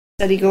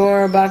Sadi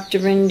Gaur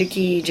Bhaktivinoda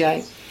ki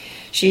jai.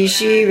 Shri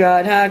Shri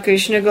Radha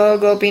Krishna Go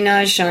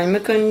Gopinath Shai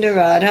Mukunda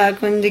Radha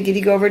Kunda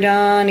Giri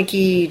Govardhana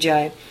ki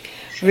jai.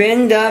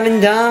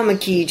 Vrindavan Dhama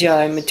ki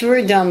jai,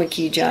 Mathura Dhama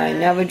ki jai,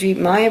 Navadvip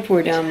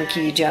Mayapur Dhama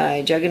ki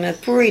jai,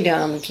 Jagannath Puri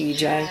Dhama ki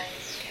jai,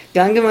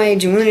 Gangamaya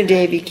Jamuna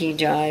Devi ki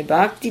jai,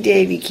 Bhakti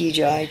Devi ki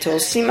jai,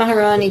 Tulsi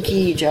Maharani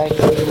ki jai,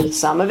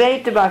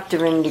 Samaveta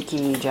Bhaktivinoda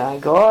ki jai,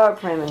 Gaur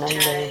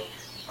Premanande.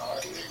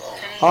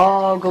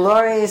 All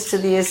glories to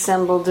the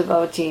assembled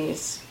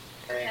devotees.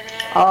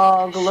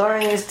 All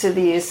glories to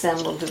the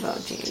assembled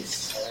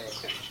devotees.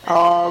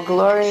 All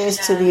glories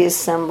to the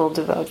assembled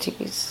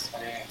devotees.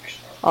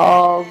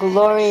 All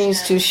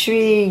glories to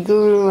Sri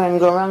Guru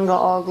and Gauranga.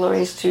 All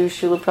glories to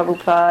Srila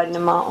Prabhupada.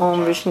 Nama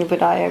Om Vishnu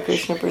Padaya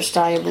Krishna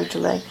Prasthaya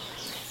Bhutale.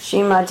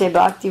 Srimate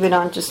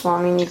Bhaktivedanta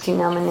Swami Niti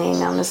Namane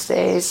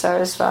Namaste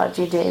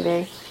Sarasvati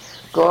Deve.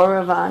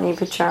 Gauravani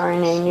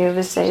Pacharane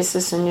Nirvasesa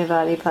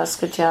Sunyavadi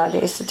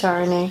Paskachade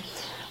Satarane.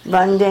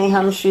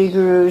 Vandeham Sri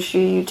Guru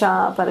Sri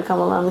Yuta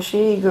Padakamalam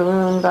Sri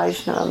Gurun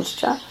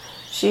Vaishnavamscha.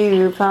 Sri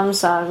Rupam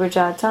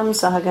Sagrajatam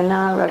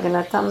Sahagana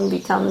Raganatam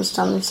Vitam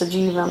Stam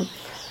Sajivam.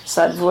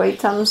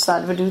 Sadvaitam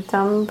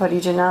Sadvadutam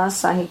Parijana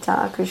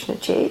Sahita Krishna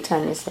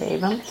Chaitanya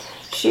Sevam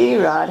Shri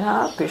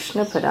Radha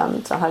Krishna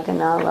Padam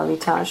Sahagana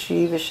Lalita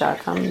Shri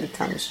Vishakam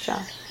Vitamscha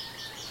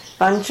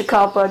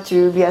Panchakalpa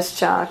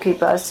Trubhyascha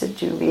Kripa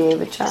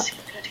Sidhubhyevacha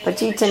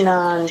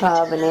Patitanan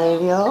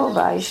Pavanevyo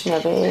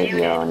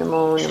Vaishnavevyo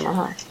Namo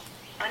Namaha.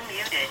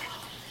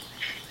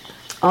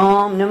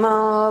 Om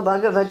Namo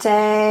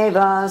Bhagavate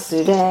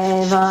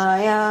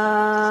Vasudevaya.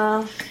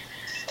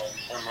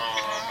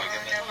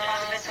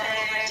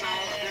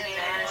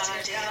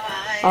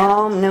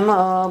 Om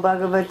Namo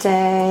Bhagavate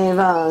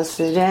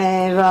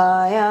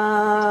Vasudevaya.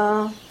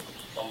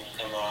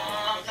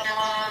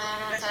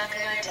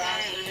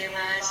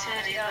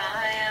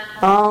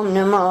 Om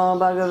Namo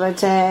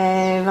Bhagavate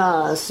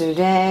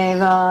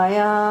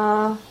Vasudevaya.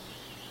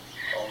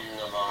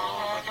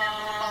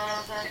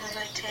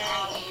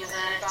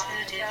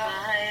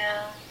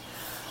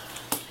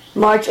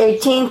 March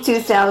 18,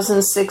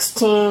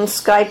 2016,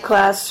 Skype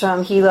class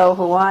from Hilo,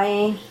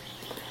 Hawaii.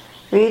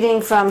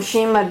 Reading from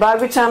Srimad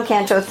Bhagavatam,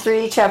 Canto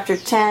 3, Chapter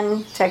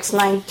 10, Text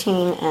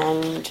 19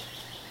 and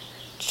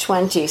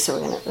 20. So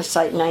we're going to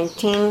recite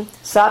 19.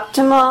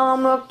 Saptama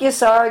Mukya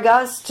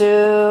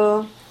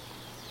Sargastu.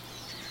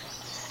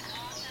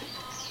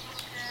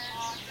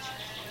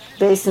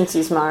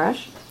 Besances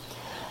Maharaj.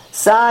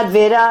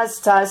 Sadvidas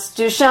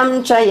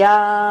Tastusham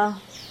Chaya.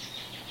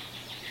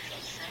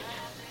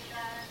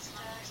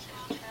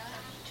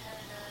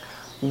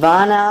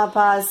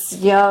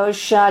 Vanapasyo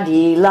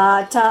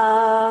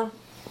Shadilata.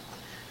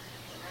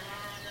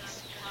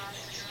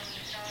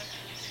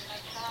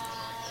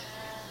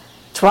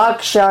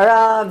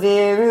 Twakshara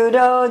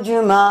Virudo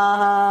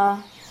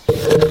Jumaha.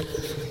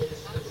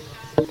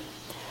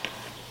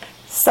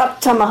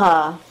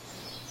 Saptamaha.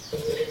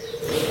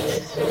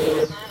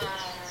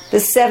 The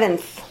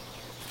seventh.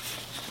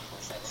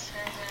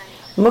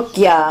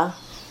 Mukya.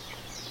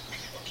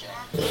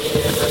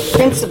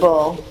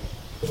 Principle.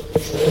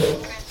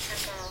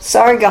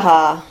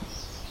 Sargaha.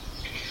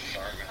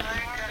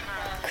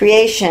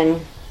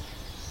 Creation.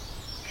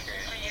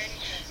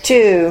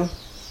 2.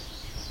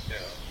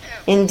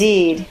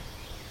 Indeed.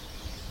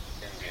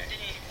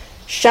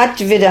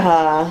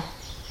 Shatvidaha.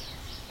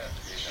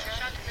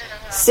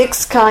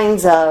 6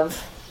 kinds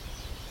of.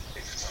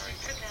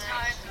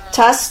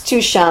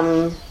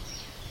 Tastusham.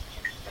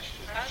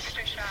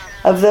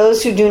 Of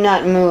those who do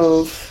not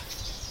move.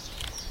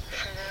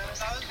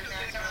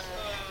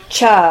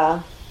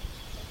 Cha.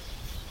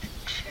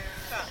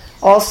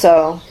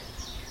 Also.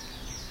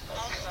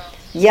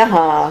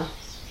 Yaha.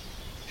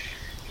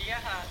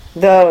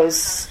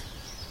 Those.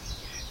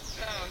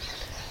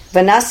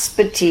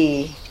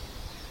 Vanaspati.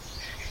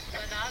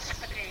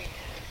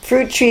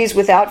 Fruit trees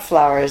without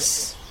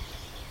flowers.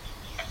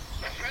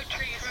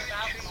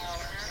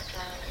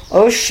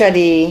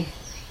 Oshadi.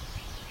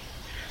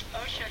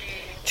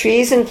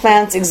 Trees and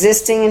plants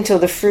existing until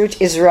the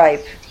fruit is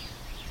ripe.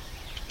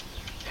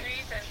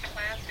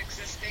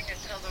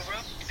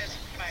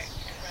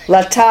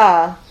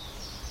 Lata.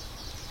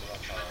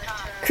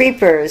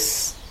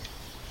 Creepers.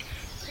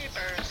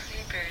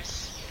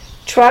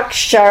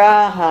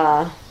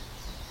 Traksharaha.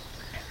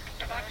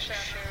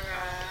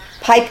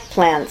 Pipe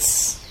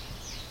plants.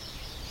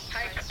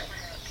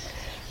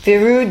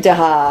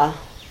 Virudaha.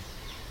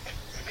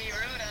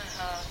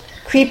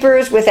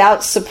 Creepers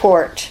without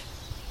support.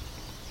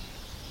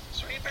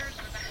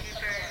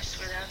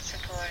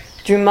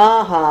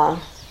 Drumaha.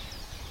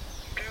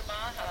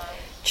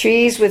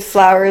 Trees with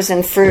flowers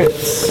and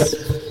fruits.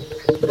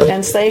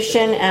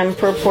 Translation and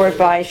purport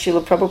by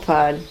Srila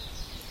Prabhupada.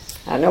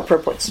 No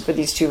purports for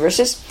these 2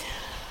 verses.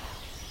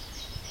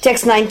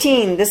 Text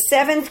 19. The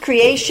 7th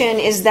creation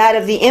is that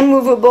of the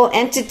immovable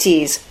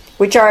entities,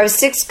 which are of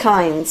 6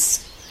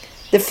 kinds.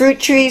 The fruit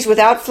trees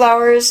without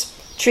flowers,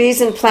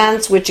 trees and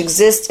plants which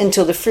exist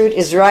until the fruit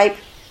is ripe,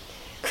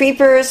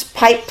 creepers,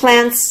 pipe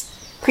plants,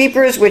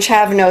 creepers which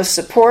have no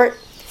support,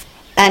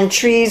 and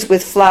trees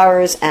with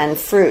flowers and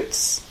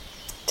fruits.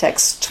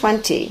 Text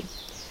 20.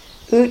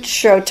 Ut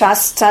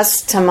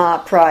shrotastas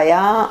tama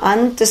praya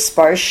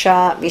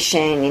antasparsha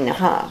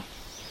visheninaha.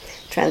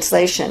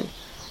 Translation.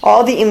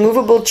 All the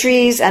immovable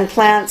trees and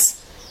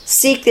plants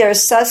seek their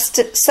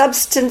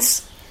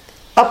subsistence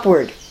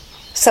upward.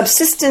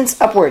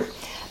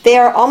 They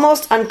are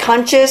almost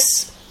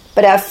unconscious,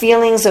 but have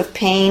feelings of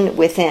pain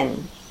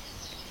within.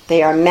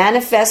 They are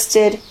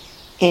manifested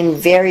in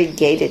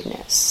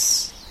variegatedness.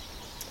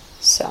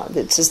 So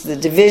this is the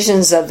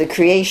divisions of the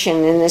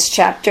creation in this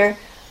chapter.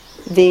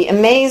 The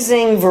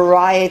amazing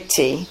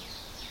variety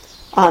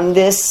on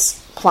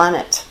this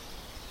planet.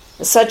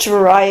 Such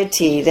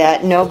variety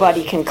that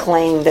nobody can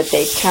claim that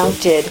they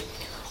counted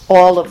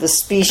all of the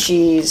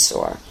species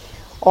or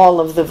all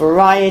of the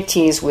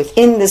varieties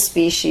within the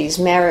species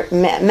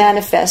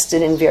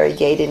manifested in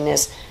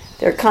variegatedness.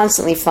 They're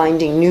constantly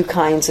finding new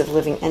kinds of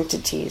living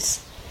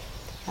entities.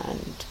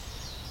 And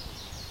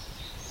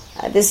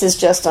this is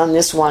just on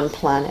this one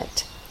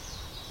planet.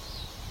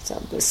 So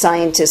the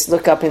scientists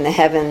look up in the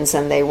heavens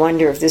and they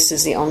wonder if this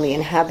is the only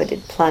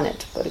inhabited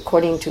planet. But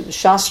according to the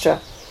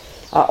Shastra,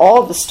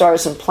 all the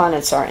stars and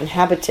planets are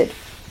inhabited.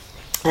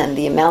 And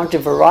the amount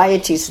of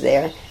varieties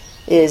there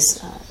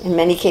is in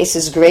many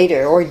cases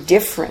greater or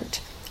different.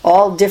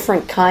 All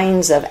different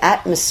kinds of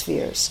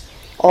atmospheres,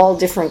 all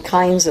different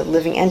kinds of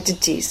living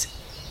entities.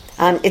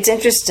 It's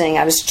interesting,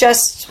 I was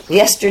just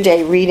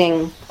yesterday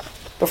reading,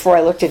 before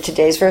I looked at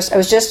today's verse, I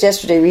was just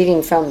yesterday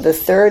reading from the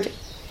third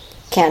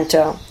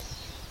canto,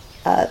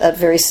 a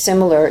very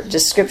similar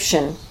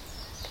description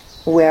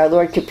where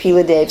Lord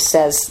Kapila Dev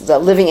says the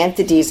living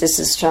entities, this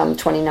is from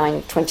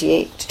 28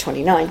 to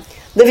 29,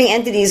 living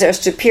entities are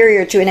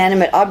superior to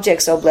inanimate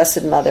objects, O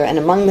Blessed Mother, and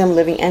among them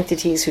living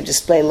entities who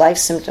display life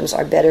symptoms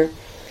are better.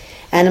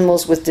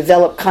 Animals with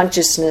developed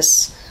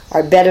consciousness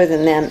are better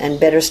than them,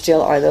 and better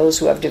still are those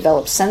who have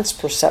developed sense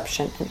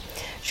perception. And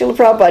Srila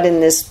Prabhupada in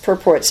this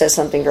purport says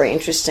something very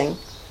interesting.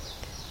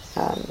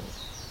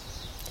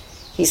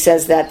 He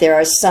says that there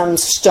are some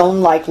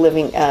stone-like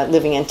living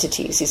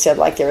entities. He said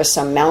like there are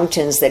some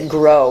mountains that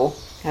grow.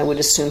 I would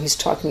assume he's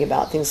talking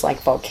about things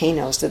like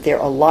volcanoes, that they're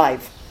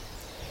alive.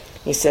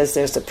 He says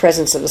there's the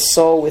presence of a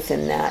soul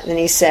within that. And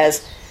he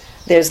says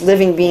there's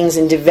living beings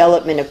in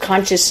development of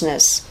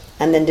consciousness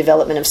and then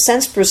development of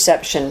sense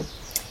perception.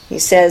 He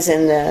says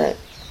in the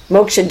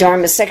Moksha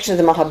Dharma section of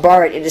the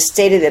Mahabharata, it is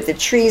stated that the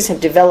trees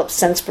have developed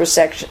sense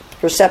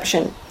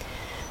perception.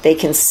 They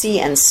can see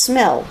and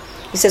smell.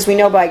 He says we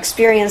know by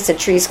experience that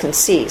trees can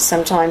see.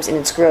 Sometimes in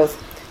its growth,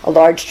 a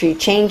large tree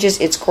changes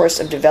its course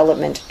of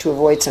development to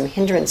avoid some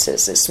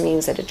hindrances. This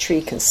means that a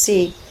tree can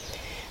see.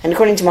 And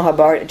according to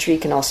Mahabharata, a tree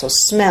can also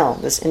smell.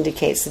 This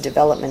indicates the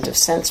development of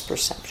sense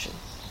perception.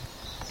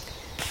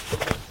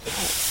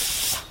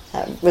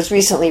 I was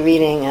recently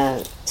reading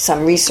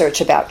some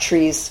research about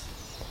trees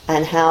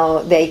and how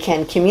they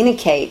can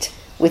communicate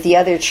with the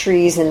other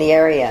trees in the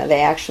area.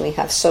 They actually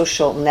have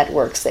social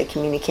networks. They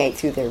communicate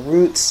through their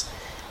roots.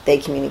 They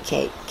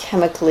communicate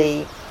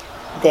chemically.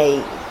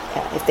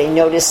 If they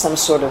notice some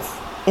sort of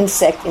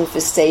insect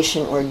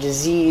infestation or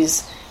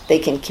disease, they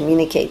can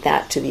communicate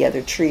that to the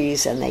other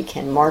trees, and they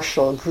can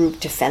marshal group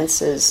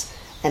defenses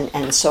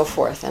and so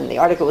forth. And the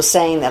article was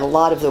saying that a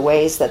lot of the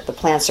ways that the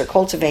plants are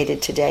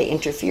cultivated today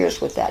interferes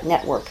with that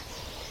network.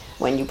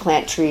 When you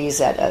plant trees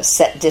at a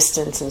set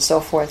distance and so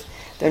forth,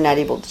 they're not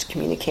able to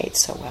communicate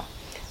so well.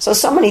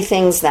 So many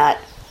things that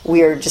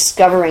we are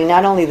discovering,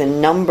 not only the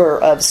number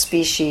of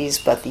species,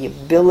 but the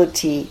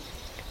ability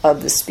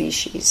of the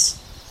species.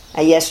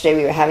 Yesterday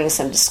we were having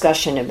some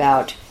discussion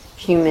about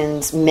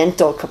humans'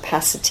 mental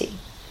capacity.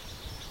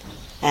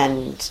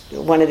 And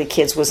one of the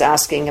kids was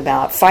asking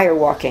about fire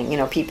walking,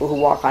 people who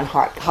walk on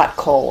hot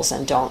coals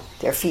and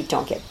their feet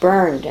don't get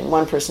burned. And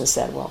one person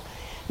said, well,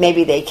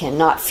 maybe they can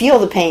not feel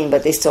the pain,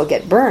 but they still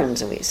get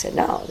burns. And we said,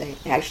 no, they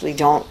actually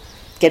don't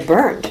get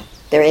burned.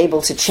 They're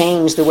able to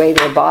change the way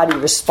their body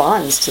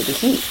responds to the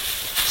heat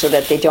so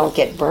that they don't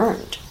get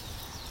burned.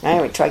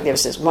 There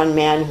was this one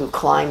man who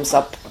climbs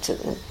up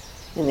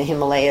in the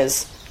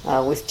Himalayas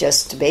with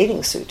just a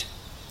bathing suit.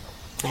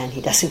 And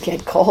he doesn't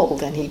get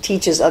cold, and he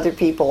teaches other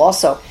people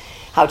also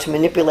how to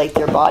manipulate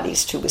their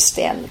bodies to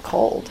withstand the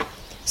cold.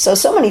 So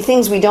many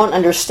things we don't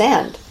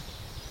understand.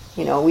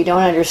 We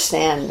don't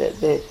understand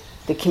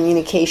the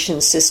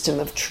communication system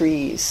of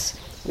trees.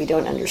 We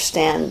don't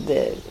understand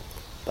the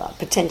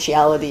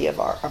potentiality of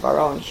our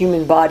own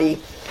human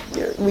body.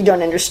 We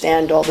don't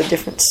understand all the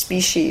different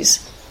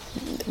species.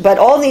 But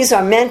all these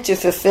are meant to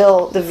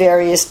fulfill the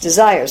various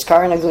desires.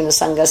 Karana guna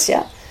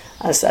sangasya.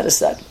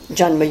 Asat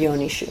janma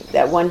yonishu,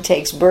 that one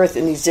takes birth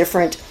in these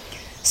different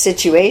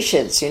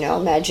situations.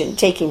 Imagine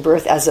taking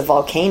birth as a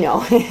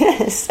volcano.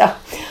 So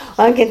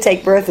one can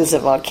take birth as a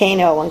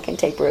volcano, one can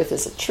take birth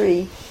as a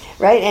tree,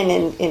 right?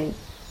 And in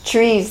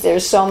trees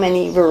there's so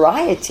many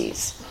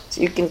varieties. So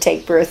you can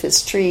take birth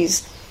as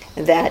trees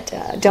that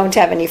don't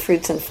have any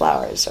fruits and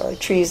flowers, or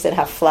trees that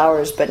have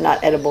flowers but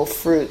not edible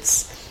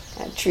fruits,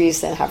 trees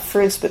that have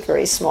fruits but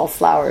very small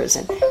flowers,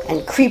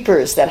 and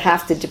creepers that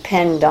have to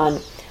depend on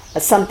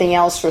something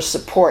else for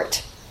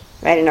support.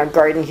 Right, in our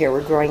garden here,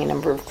 we're growing a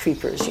number of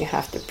creepers. You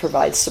have to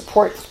provide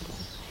support for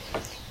them.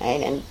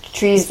 Right? And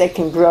trees that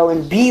can grow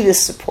and be the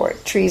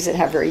support. Trees that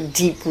have very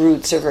deep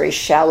roots or very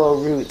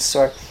shallow roots,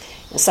 or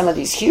some of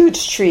these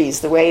huge trees,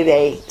 the way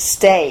they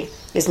stay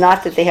is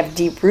not that they have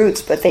deep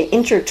roots, but they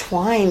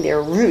intertwine their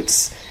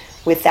roots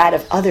with that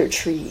of other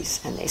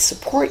trees, and they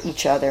support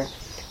each other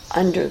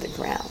under the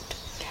ground.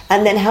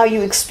 And then how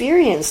you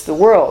experience the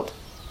world.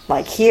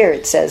 Like here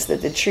it says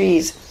that the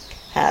trees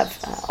have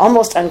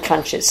almost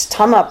unconscious,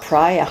 tama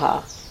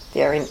prayaha.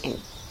 They're in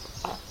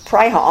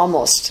prayaha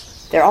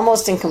almost. They're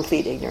almost in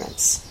complete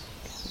ignorance.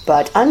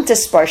 But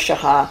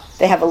antasparshaha,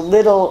 they have a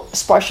little,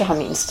 sparshaha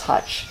means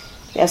touch.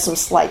 They have some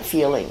slight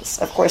feelings.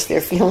 Of course,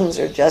 their feelings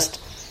are just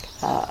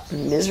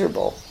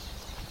miserable.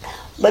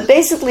 But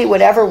basically,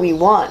 whatever we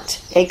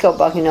want, eko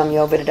bhaginam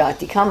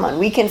yovedadati kaman,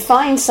 we can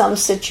find some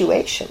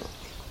situation.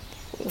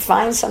 We can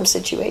find some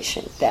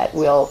situation that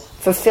will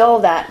fulfill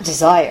that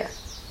desire.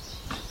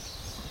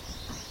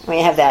 We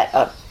have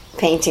that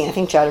painting, I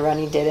think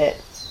Radharani did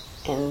it,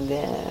 in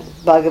the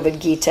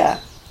Bhagavad Gita,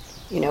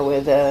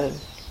 where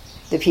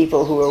the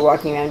people who are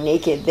walking around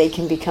naked, they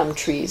can become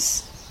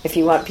trees. If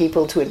you want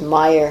people to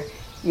admire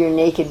your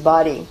naked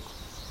body,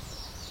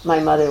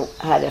 my mother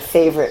had a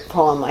favorite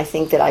poem, I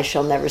think that I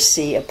shall never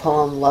see a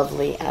poem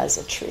lovely as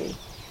a tree.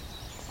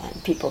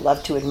 And people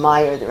love to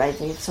admire right?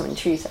 We have so many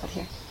trees out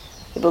here.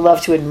 People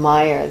love to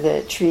admire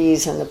the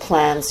trees and the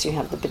plants. You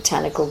have the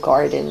botanical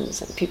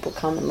gardens, and people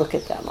come and look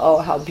at them. Oh,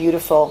 how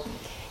beautiful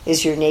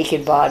is your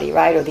naked body,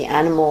 right? Or the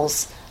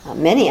animals.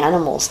 Many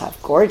animals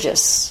have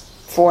gorgeous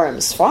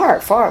forms, far,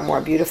 far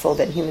more beautiful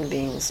than human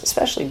beings,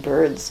 especially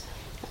birds.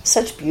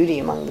 Such beauty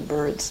among the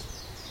birds.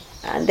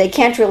 And they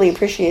can't really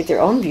appreciate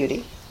their own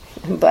beauty,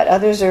 but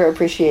others are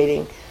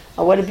appreciating,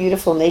 oh, what a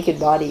beautiful naked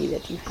body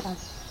that you have,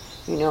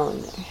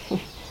 and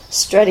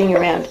strutting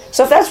around.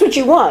 So if that's what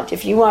you want,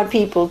 if you want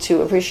people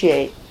to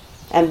appreciate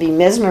and be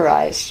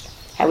mesmerized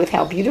with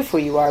how beautiful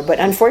you are, but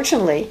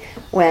unfortunately,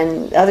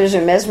 when others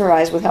are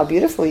mesmerized with how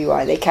beautiful you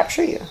are, they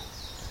capture you.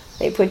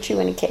 They put you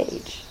in a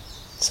cage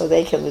so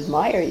they can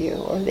admire you,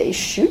 or they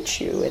shoot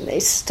you and they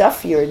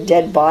stuff your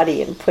dead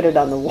body and put it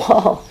on the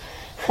wall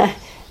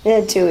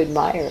to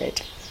admire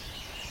it.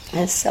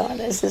 And so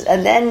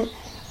and then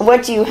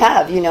what do you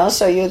have,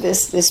 So you're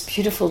this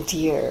beautiful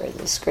deer,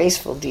 this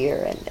graceful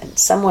deer, and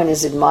someone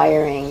is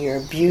admiring your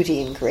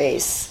beauty and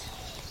grace,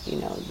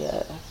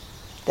 the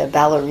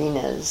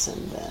ballerinas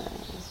and the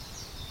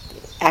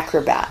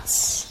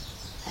acrobats,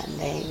 and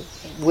they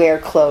wear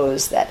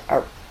clothes that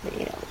are,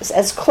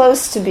 as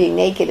close to being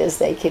naked as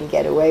they can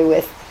get away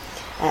with,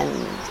 and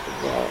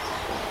they're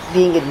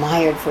being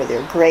admired for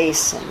their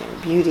grace and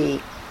their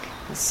beauty.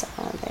 And so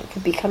they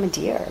could become a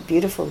deer, a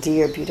beautiful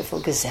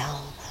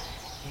gazelle.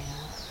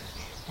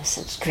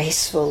 Such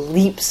graceful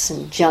leaps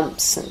and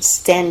jumps and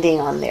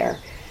standing on their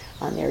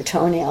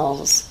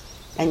toenails,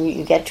 and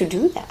you get to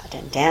do that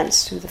and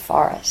dance through the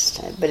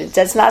forest. But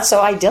that's not so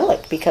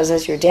idyllic, because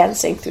as you're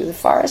dancing through the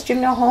forest, you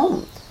have no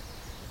home.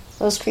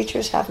 Those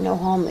creatures have no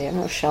home. They have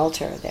no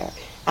shelter. They're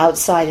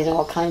outside in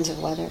all kinds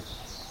of weather,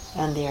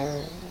 and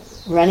their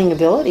running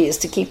ability is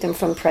to keep them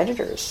from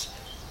predators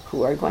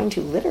who are going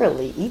to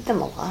literally eat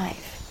them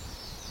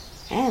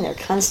alive. And they're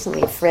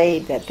constantly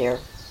afraid that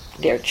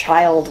their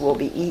child will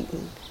be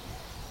eaten.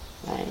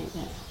 Right?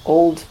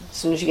 As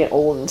soon as you get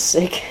old and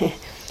sick,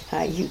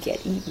 you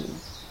get eaten.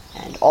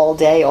 And all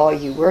day, all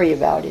you worry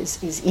about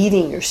is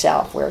eating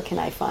yourself. Where can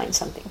I find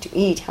something to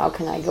eat? How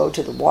can I go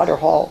to the water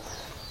hole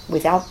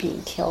without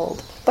being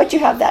killed? But you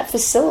have that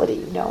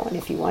facility, and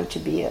if you want to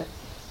be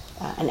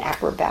an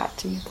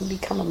acrobat, you can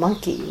become a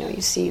monkey.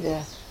 You see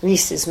the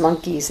rhesus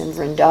monkeys in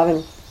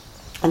Vrindavan,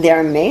 and they're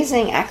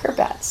amazing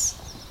acrobats.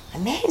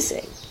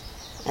 Amazing.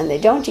 And they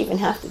don't even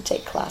have to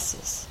take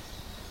classes.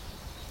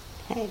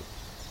 Okay.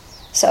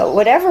 So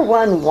whatever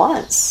one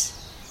wants,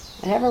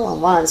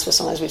 for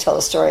sometimes we tell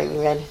a story, we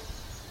read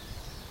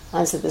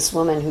once of this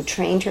woman who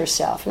trained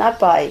herself,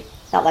 not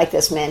like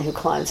this man who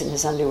climbs in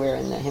his underwear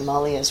in the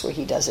Himalayas, where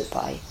he does it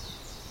by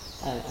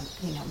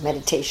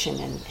meditation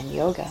and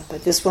yoga,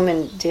 but this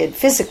woman did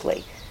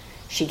physically.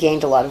 She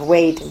gained a lot of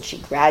weight, and she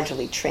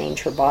gradually trained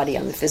her body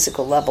on the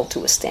physical level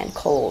to withstand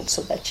cold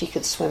so that she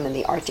could swim in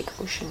the Arctic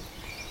Ocean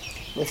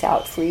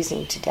without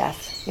freezing to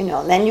death. And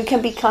then you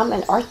can become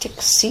an Arctic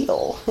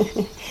seal.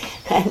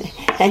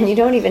 and you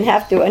don't even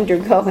have to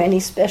undergo any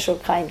special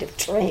kind of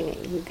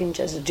training. You can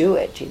just do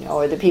it,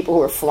 Or the people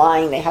who are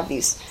flying, they have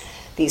these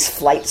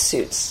flight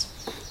suits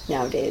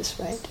nowadays,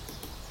 right?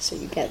 So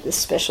you get this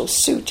special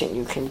suit and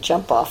you can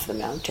jump off the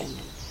mountain.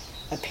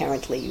 And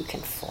apparently you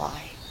can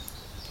fly.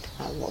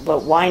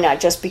 But why not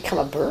just become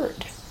a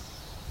bird?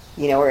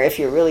 Or if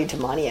you're really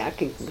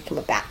demoniac, you can become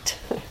a bat.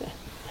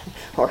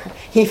 Or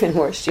even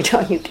worse, you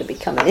can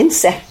become an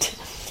insect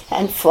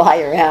and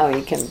fly around.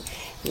 You can,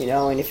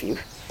 and if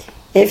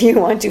you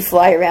want to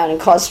fly around and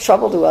cause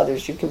trouble to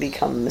others, you can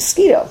become a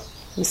mosquito.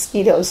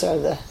 Mosquitoes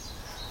are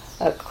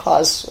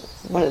cause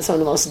some of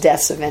the most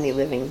deaths of any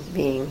living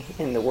being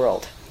in the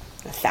world.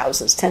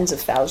 thousands, tens of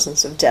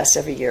thousands of deaths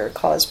every year are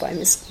caused by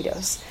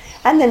mosquitoes.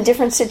 And then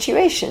different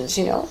situations,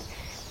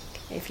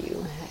 if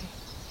you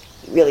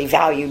really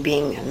value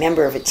being a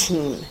member of a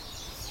team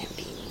and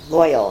being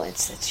loyal,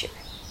 it's your,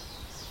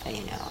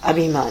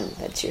 abhiman,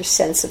 that's your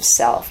sense of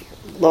self.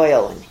 You're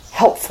loyal and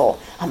helpful.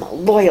 I'm a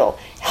loyal,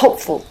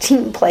 helpful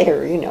team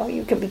player.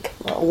 You can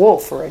become a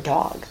wolf or a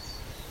dog.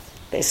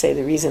 They say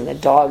the reason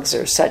that dogs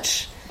are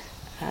such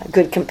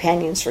good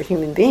companions for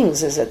human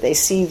beings is that they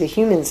see the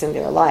humans in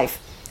their life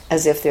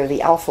as if they're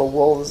the alpha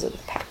wolves of the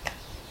pack,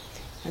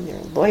 and they're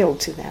loyal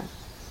to them.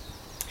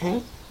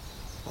 Okay?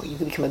 Or you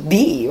can become a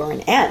bee or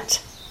an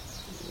ant,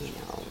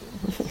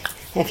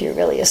 if you're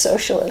really a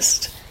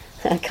socialist,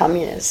 a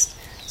communist.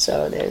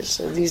 So there's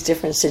these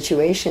different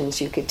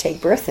situations you could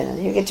take birth in,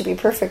 and you get to be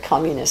perfect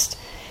communist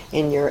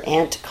in your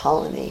ant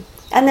colony.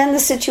 And then the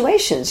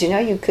situations,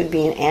 you could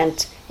be an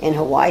ant in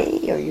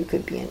Hawaii, or you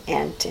could be an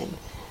ant in,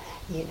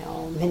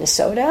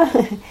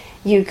 Minnesota.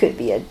 You could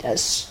be a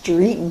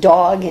street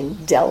dog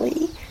in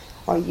Delhi,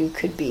 or you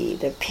could be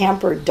the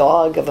pampered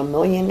dog of a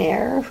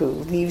millionaire who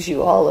leaves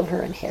you all of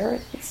her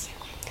inheritance.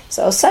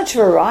 So such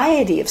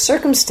variety of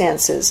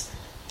circumstances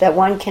that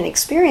one can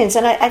experience.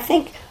 And I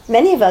think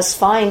many of us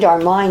find our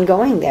mind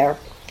going there.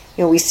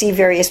 We see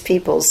various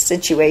people's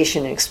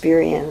situation and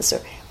experience,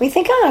 or we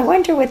think, I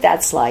wonder what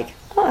that's like.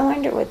 I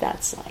wonder what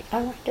that's like.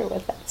 I wonder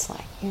what that's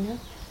like,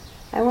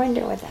 I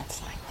wonder what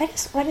that's like.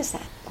 What is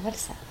that? What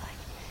is that like?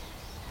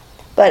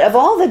 But of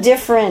all the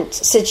different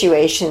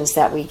situations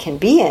that we can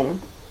be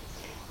in,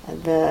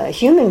 the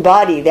human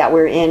body that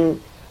we're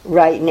in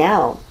right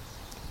now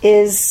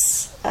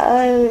is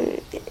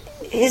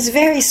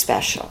very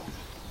special.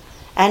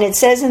 And it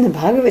says in the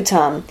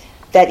Bhagavatam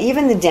that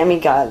even the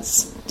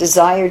demigods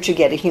desire to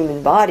get a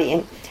human body.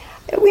 And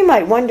we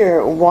might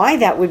wonder why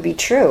that would be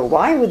true.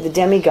 Why would the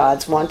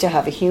demigods want to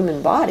have a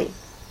human body?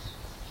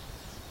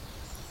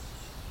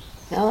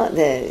 Well,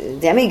 the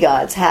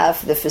demigods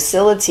have the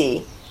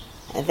facility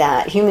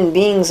that human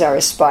beings are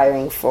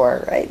aspiring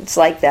for, right? It's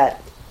like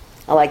that.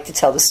 I like to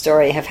tell the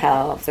story of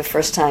how the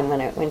first time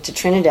when I went to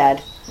Trinidad,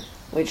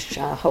 which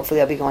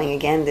hopefully I'll be going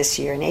again this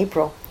year in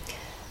April.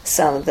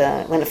 So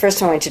when the first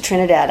time I went to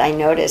Trinidad, I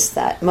noticed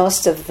that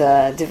most of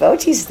the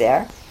devotees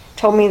there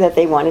told me that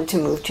they wanted to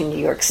move to New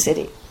York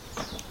City.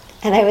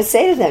 And I would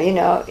say to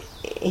them,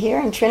 here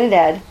in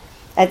Trinidad,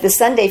 at the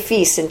Sunday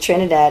feast in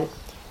Trinidad,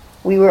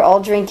 we were all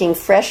drinking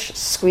fresh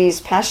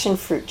squeezed passion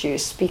fruit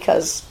juice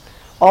because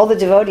all the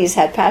devotees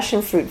had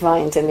passion fruit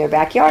vines in their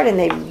backyard, and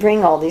they'd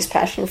bring all these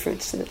passion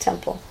fruits to the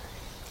temple.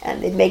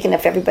 And they'd make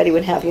enough, everybody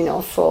would have,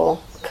 a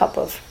full cup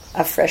of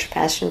fresh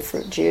passion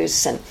fruit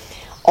juice. And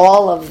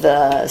all of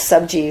the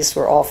subjis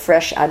were all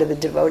fresh out of the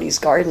devotees'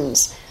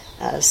 gardens.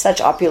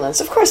 Such opulence.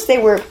 Of course,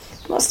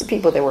 most of the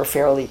people there were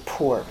fairly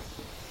poor.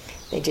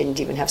 They didn't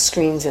even have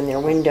screens in their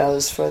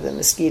windows for the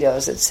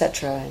mosquitoes,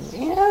 etc. And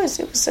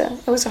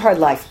it was a hard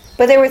life.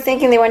 But they were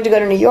thinking they wanted to go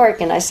to New York,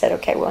 and I said,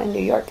 okay, well, in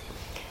New York,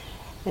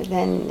 and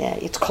then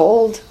it's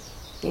cold.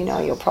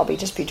 You'll probably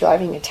just be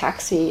driving a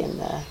taxi in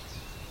the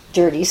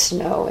dirty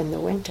snow in the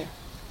winter.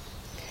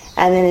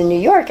 And then in New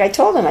York, I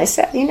told them, I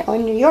said, in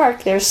New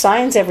York, there's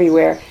signs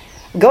everywhere.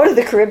 Go to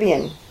the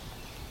Caribbean.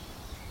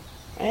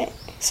 Right?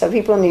 So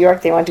people in New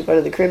York, they want to go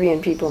to the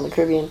Caribbean. People in the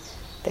Caribbean,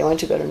 they want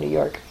to go to New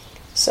York.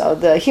 So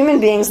the human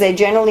beings, they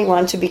generally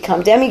want to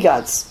become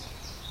demigods.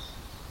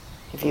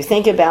 If you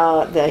think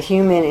about the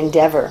human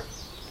endeavor,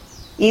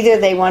 either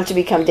they want to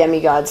become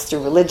demigods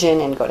through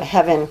religion and go to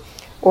heaven,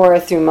 or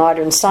through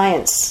modern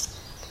science.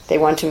 They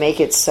want to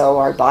make it so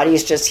our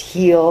bodies just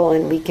heal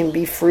and we can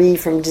be free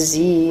from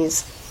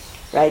disease.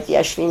 Right? The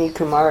Ashwini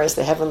Kumaras,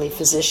 the heavenly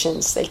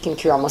physicians, they can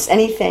cure almost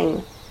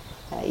anything.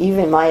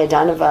 Even Maya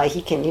Danava,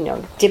 he can,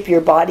 dip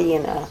your body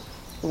in a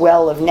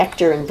well of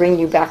nectar and bring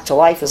you back to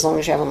life as long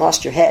as you haven't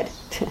lost your head.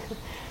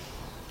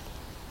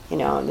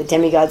 The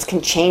demigods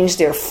can change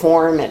their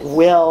form at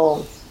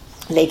will.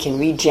 They can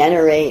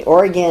regenerate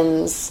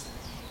organs,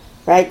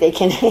 right? They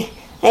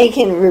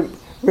can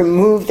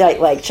remove that,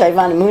 like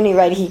Chaivana Muni,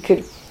 right? He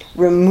could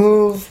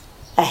remove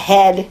a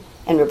head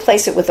and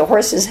replace it with a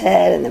horse's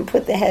head and then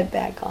put the head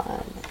back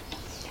on.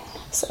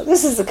 So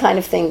this is the kind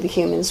of thing the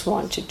humans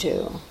want to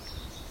do.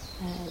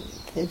 And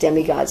the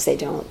demigods, they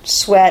don't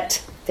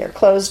sweat, their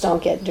clothes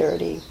don't get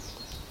dirty.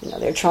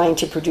 They're trying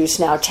to produce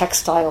now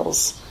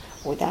textiles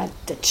without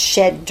that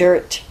shed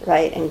dirt,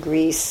 right, and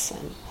grease,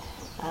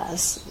 and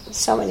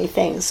so many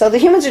things. So the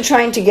humans are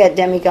trying to get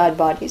demigod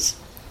bodies,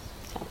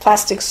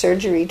 plastic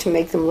surgery to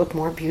make them look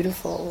more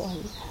beautiful.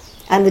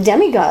 And the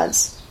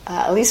demigods,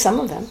 at least some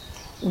of them,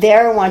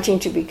 they're wanting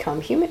to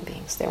become human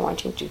beings. They're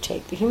wanting to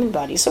take the human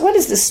body. So what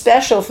is the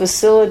special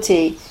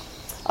facility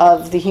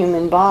of the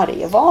human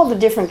body? Of all the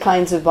different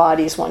kinds of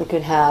bodies one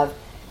could have,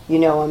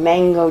 a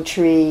mango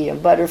tree, a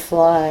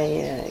butterfly,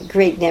 a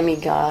great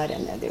demigod,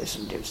 and then there's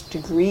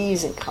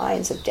degrees and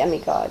kinds of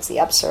demigods, the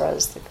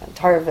Apsaras, the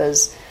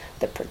Gandharvas,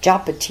 the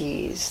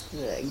Prajapatis,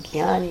 the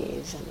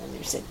Gyanis, and then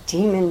there's the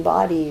demon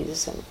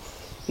bodies, and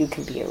you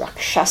can be a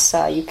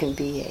Rakshasa, you can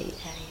be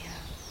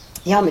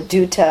a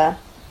Yamaduta.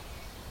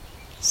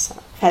 So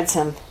I've had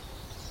some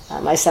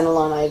My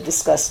son-in-law and I have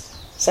discussed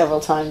several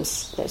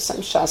times, there's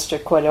some Shastra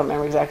quote, I don't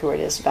remember exactly what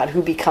it is, about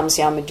who becomes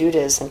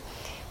Yamadutas. And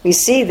we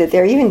see that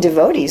there are even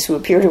devotees who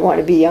appear to want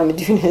to be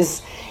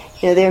Yamadutas.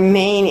 Their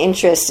main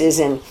interest is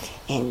in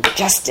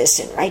justice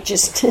and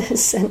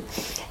righteousness, and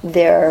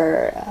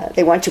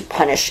they want to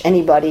punish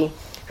anybody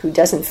who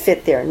doesn't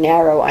fit their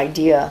narrow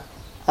idea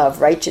of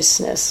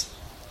righteousness,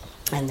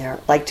 and they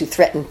like to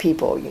threaten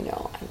people.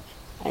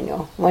 I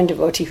know one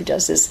devotee who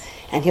does this,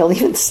 and he'll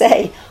even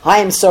say, "I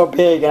am so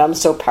big and I'm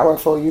so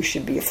powerful, you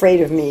should be afraid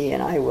of me,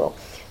 and I will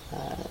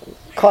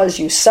cause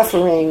you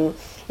suffering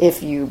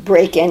if you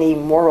break any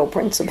moral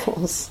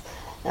principles."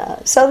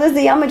 So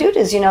the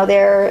Yamadutas,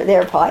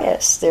 they're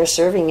pious. They're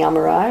serving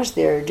Yamaraj.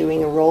 They're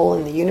doing a role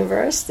in the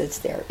universe. It's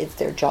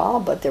their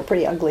job, but they're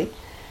pretty ugly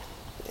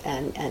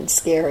and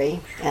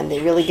scary. And they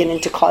really get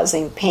into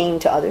causing pain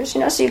to others.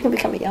 So you can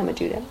become a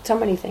Yamaduta. So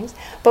many things.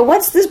 But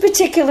what's this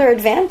particular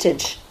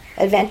advantages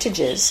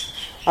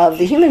of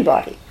the human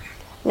body?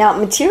 Now,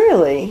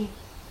 materially,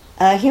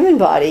 a human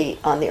body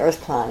on the Earth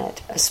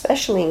planet,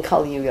 especially in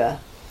Kali Yuga,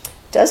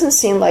 doesn't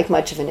seem like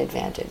much of an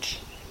advantage.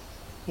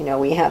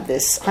 We have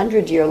this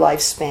 100-year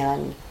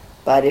lifespan,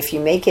 but if you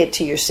make it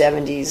to your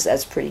 70s,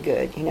 that's pretty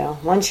good.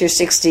 Once you're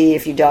 60,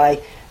 if you die,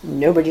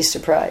 nobody's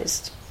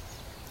surprised.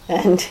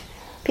 And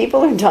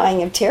people are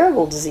dying of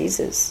terrible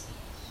diseases.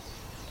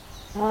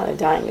 They're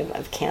dying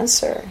of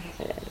cancer,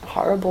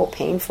 horrible,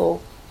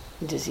 painful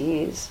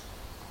disease.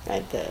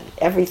 Right?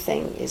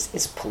 Everything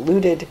is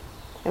polluted.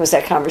 It was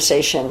that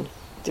conversation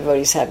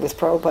devotees had with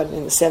Prabhupada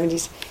in the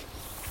 70s,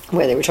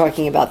 where they were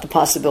talking about the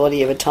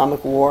possibility of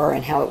atomic war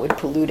and how it would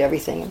pollute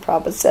everything. And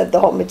Prabhupada said the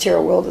whole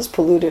material world is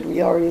polluted.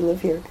 We already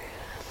live here.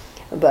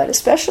 But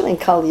especially in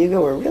Kali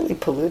Yuga, we're really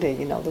polluted.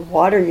 The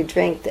water you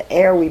drink, the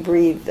air we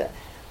breathe,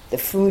 the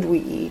food we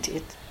eat.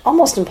 It's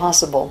almost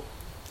impossible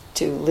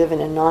to live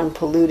in a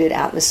non-polluted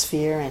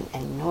atmosphere,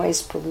 and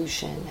noise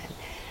pollution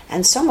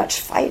and so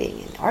much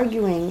fighting and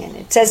arguing. And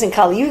it says in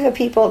Kali Yuga,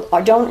 people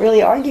don't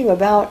really argue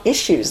about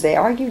issues. They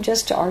argue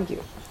just to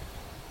argue.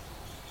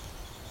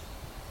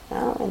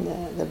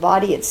 And the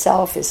body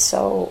itself is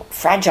so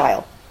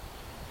fragile.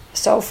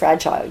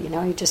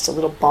 You're just a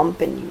little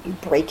bump and you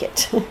break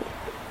it.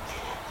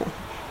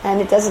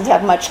 And it doesn't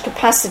have much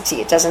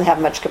capacity. It doesn't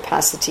have much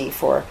capacity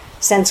for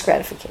sense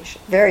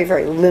gratification. Very,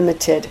 very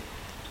limited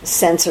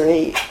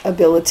sensory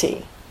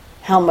ability.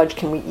 How much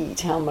can we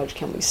eat? How much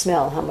can we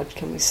smell? How much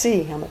can we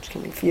see? How much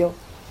can we feel?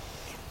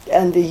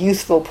 And the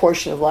youthful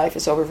portion of life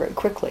is over very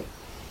quickly.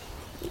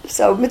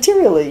 So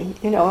materially,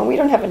 and we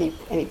don't have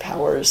any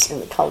powers in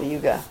the Kali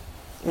Yuga.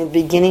 In the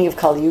beginning of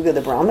Kali Yuga,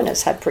 the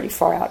Brahmanas had pretty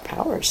far out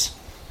powers.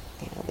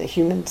 The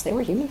humans, they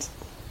were humans.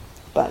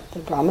 But the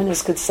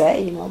Brahmanas could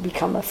say,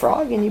 become a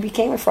frog, and you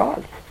became a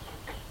frog.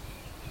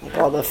 Like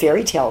all the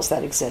fairy tales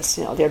that exist,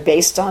 they're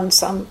based on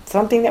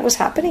something that was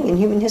happening in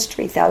human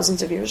history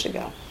thousands of years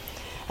ago.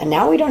 And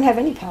now we don't have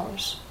any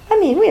powers.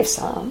 We have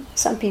some.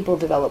 Some people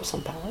develop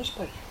some powers,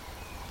 but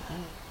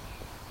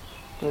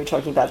we were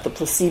talking about the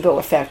placebo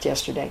effect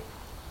yesterday,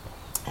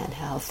 and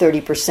how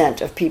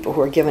 30% of people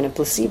who are given a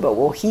placebo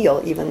will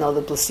heal, even though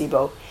the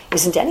placebo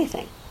isn't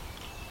anything.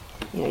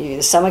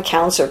 Some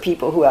accounts are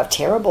people who have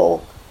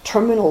terrible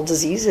terminal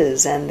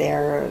diseases, and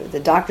the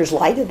doctors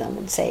lie to them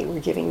and say, we're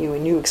giving you a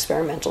new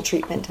experimental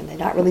treatment, and they're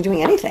not really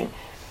doing anything.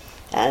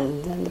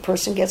 And then the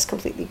person gets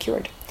completely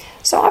cured.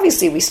 So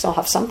obviously we still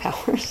have some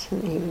powers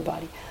in the human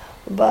body,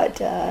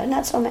 but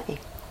not so many.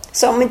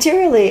 So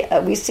materially,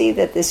 we see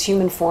that this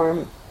human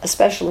form,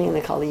 especially in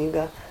the Kali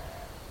Yuga,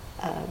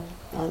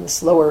 on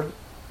this lower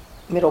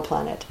middle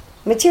planet,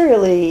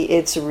 materially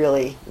it's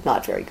really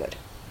not very good.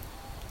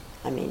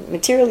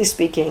 Materially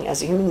speaking,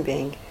 as a human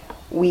being,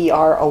 we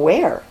are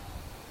aware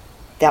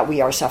that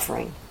we are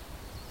suffering.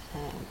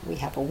 We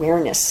have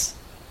awareness,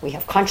 we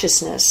have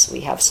consciousness,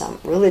 we have some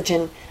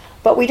religion,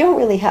 but we don't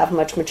really have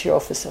much material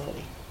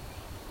facility,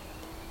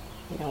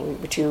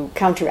 to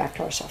counteract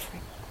our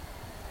suffering.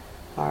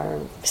 Our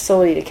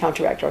facility to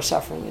counteract our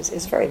suffering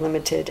is very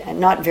limited and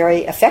not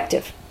very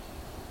effective.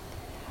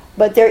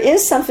 But there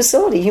is some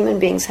facility human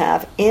beings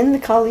have in the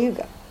Kali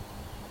Yuga,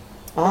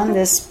 on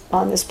this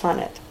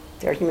planet.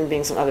 There are human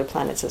beings on other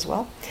planets as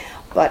well.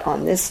 But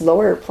on this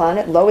lower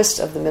planet, lowest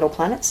of the middle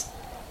planets,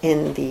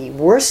 in the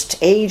worst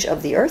age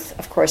of the earth,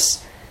 of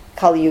course,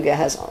 Kali Yuga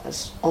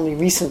has only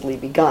recently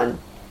begun.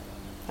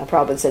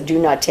 Prabhupada said, do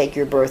not take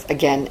your birth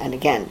again and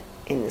again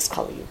in this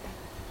Kali Yuga.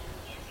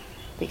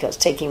 Because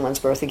taking one's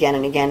birth again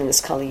and again in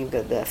this Kali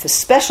Yuga, the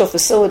special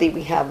facility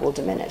we have will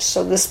diminish.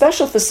 So the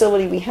special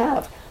facility we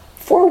have,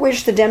 for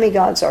which the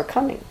demigods are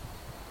coming,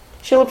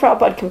 Srila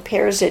Prabhupada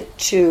compares it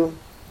to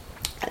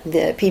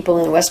the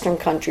people in Western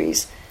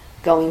countries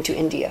going to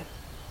India.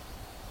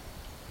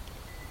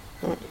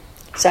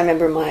 So I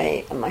remember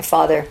my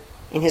father,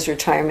 in his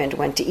retirement,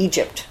 went to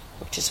Egypt,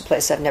 which is a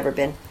place I've never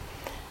been.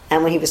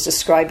 And when he was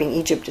describing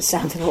Egypt, it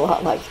sounded a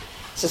lot like,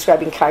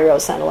 describing Cairo, it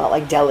sounded a lot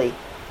like Delhi.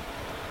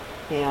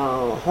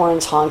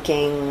 Horns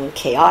honking,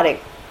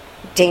 chaotic,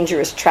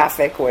 dangerous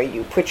traffic where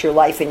you put your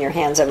life in your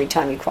hands every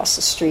time you cross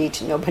the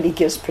street. Nobody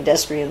gives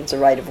pedestrians a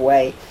right of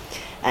way.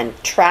 and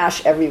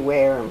trash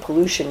everywhere, and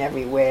pollution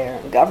everywhere,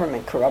 and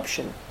government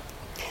corruption.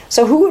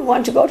 So who would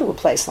want to go to a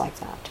place like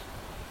that?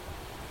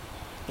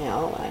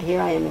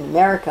 Here I am in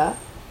America,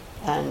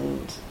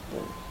 and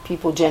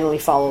people generally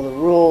follow the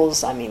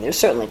rules. I mean, there's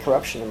certainly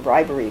corruption and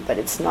bribery, but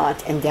it's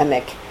not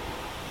endemic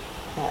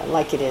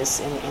like it is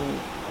in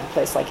a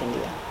place like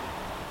India.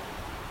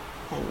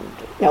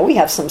 And we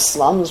have some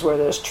slums where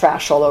there's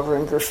trash all over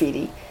and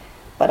graffiti,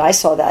 but I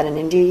saw that in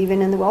India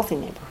even in the wealthy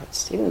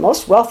neighborhoods, even the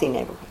most wealthy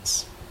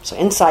neighborhoods. So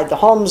inside the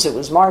homes it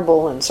was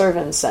marble and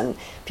servants and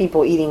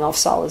people eating off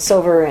solid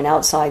silver, and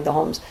outside the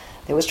homes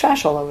there was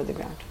trash all over the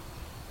ground.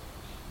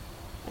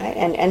 Right?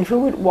 And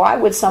why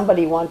would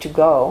somebody want to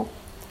go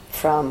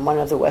from one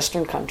of the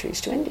Western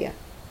countries to India?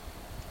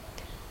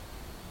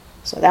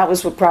 So that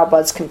was what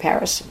Prabhupada's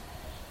comparison.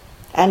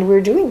 And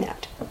we're doing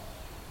that.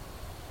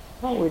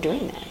 Well, we're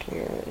doing that.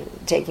 We're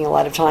taking a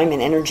lot of time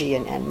and energy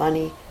and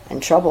money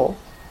and trouble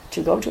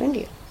to go to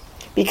India.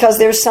 Because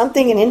there's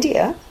something in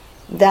India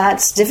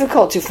that's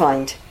difficult to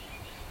find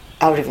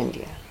out of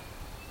India.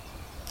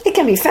 It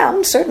can be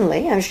found,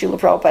 certainly. Srila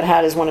Prabhupada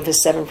had as one of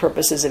his 7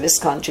 purposes of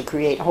ISKCON to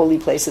create holy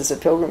places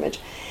of pilgrimage.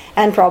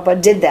 And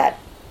Prabhupada did that.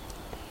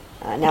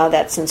 Now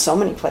that's in so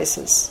many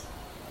places.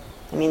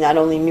 Not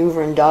only New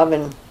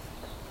Vrindavan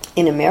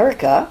in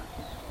America,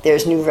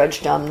 there's New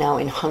Vrajdam now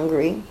in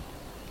Hungary,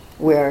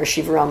 where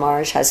Shivaram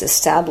Maharaj has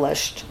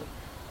established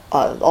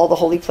all the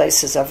holy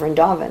places of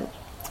Vrindavan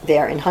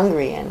there in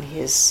Hungary. And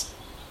his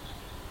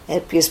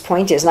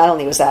point is, not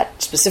only was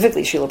that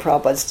specifically Srila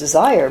Prabhupada's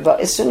desire, but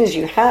as soon as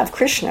you have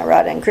Krishna,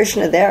 Radha and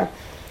Krishna there,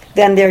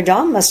 then their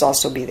Dham must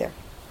also be there.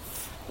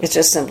 It's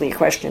just simply a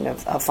question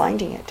of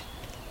finding it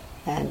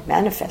and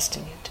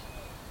manifesting it.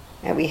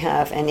 And we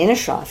have an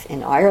Innishoth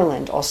in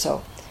Ireland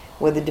also,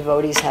 where the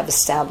devotees have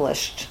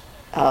established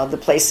the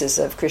places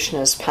of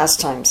Krishna's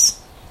pastimes.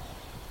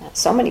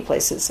 So many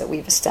places that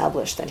we've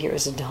established that here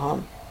is a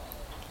Dham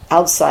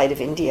outside of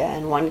India,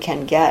 and one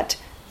can get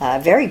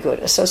very good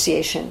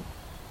association,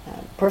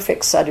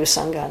 perfect sadhu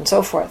sangha and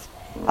so forth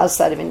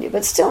outside of India.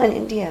 But still in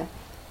India,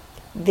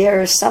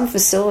 there is some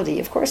facility,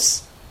 of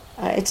course,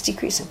 it's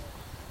decreasing.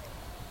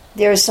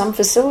 There is some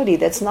facility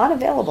that's not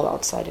available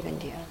outside of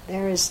India.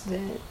 There is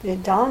the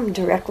Dham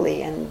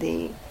directly, and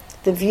the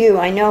view.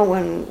 I know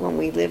when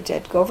we lived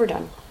at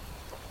Govardhan,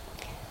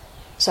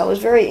 so it was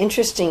a very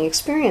interesting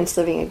experience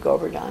living at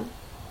Govardhan,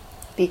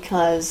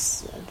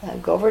 because the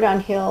Govardhan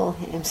Hill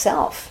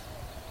himself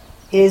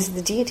is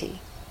the deity.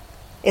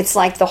 It's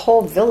like the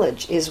whole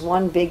village is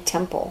one big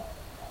temple,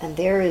 and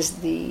there is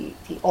the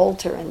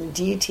altar, and the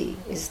deity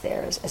is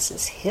there as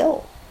this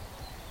hill.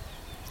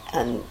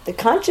 And the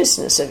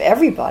consciousness of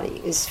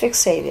everybody is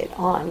fixated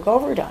on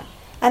Govardhan.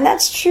 And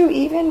that's true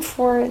even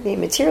for the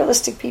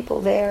materialistic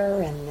people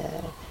there, and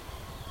the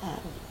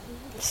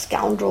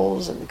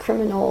scoundrels and the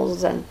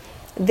criminals, and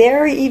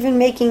they're even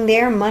making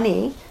their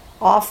money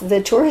off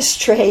the tourist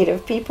trade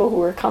of people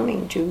who are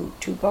coming to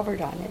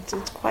Govardhan.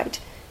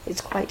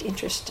 It's quite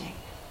interesting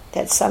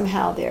that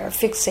somehow they're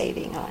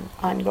fixating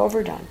on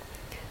Govardhan.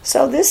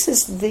 So this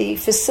is the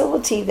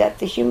facility that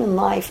the human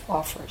life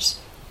offers.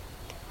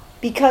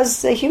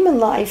 Because the human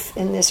life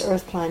in this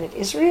earth planet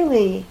is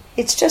really,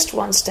 it's just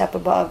one step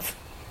above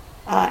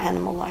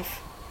animal life.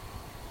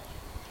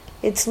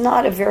 It's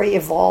not a very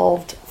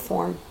evolved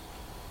form.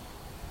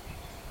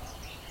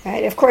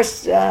 Right? Of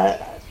course,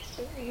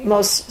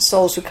 most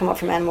souls who come up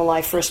from animal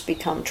life first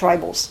become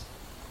tribals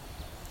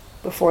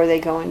before they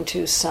go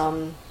into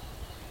some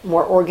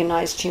more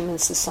organized human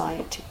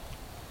society.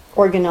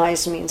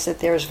 Organized means that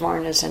there's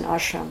varnas and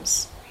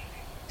ashrams.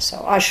 So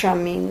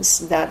ashram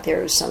means that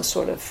there's some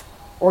sort of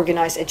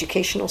organized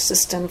educational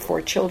system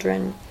for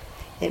children.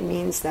 It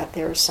means that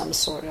there's some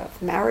sort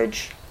of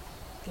marriage,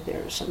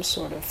 there's some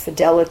sort of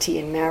fidelity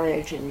in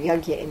marriage and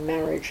yajna in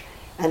marriage,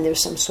 and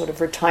there's some sort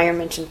of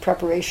retirement and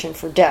preparation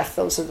for death.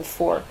 Those are the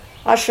 4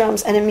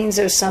 ashrams. And it means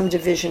there's some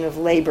division of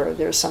labor,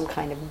 there's some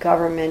kind of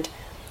government,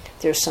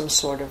 there's some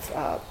sort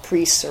of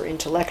priests or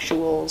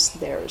intellectuals,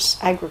 there's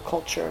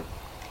agriculture,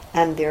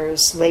 and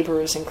there's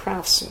laborers and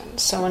craftsmen.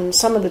 So in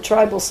some of the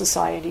tribal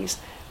societies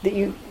that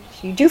you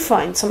do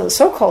find, some of the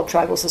so-called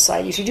tribal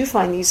societies, you do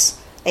find these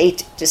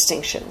 8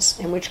 distinctions,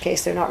 in which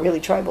case they're not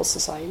really tribal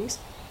societies,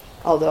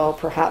 although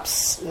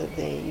perhaps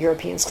the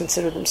Europeans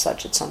consider them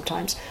such at some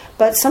times.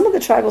 But some of the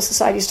tribal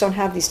societies don't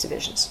have these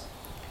divisions.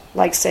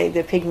 Like, say,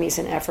 the Pygmies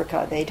in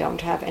Africa, they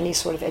don't have any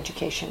sort of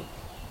education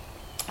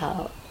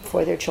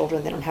for their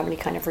children. They don't have any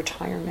kind of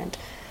retirement.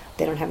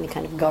 They don't have any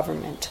kind of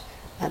government.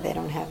 They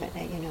don't have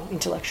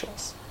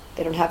intellectuals.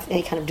 They don't have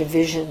any kind of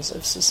divisions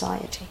of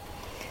society.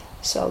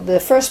 So the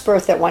first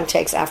birth that one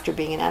takes after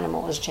being an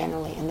animal is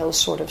generally in those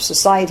sort of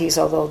societies,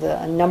 although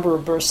the number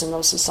of births in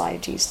those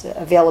societies, the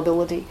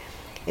availability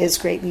is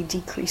greatly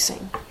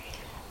decreasing.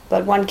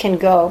 But one can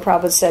go,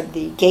 Prabhupada said,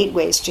 the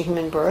gateways to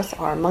human birth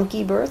are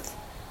monkey birth,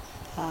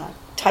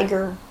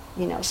 tiger,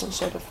 some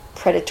sort of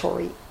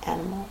predatory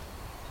animal,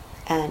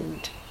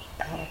 and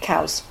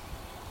cows.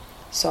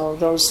 So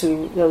those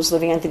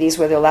living entities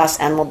where their last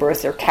animal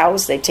birth, they're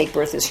cows, they take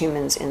birth as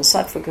humans in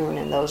Sattva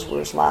Guna, and those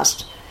whose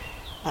last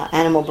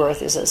animal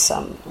birth is as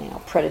some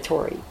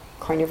predatory,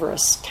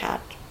 carnivorous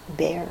cat,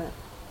 bear,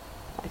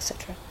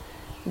 etc.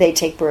 They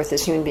take birth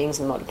as human beings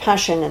in the mode of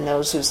passion, and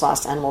those whose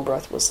last animal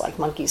birth was like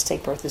monkeys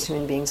take birth as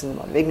human beings in the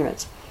mode of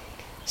ignorance.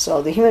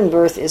 So the human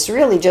birth is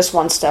really just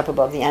one step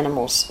above the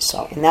animals.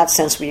 So in that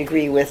sense, we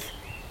agree with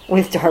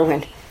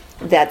Darwin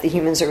that the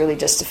humans are really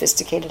just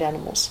sophisticated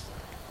animals.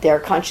 Their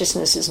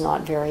consciousness is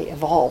not very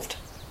evolved.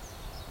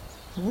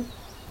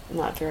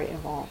 Not very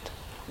evolved.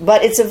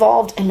 But it's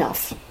evolved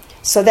enough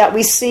so that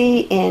we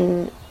see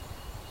in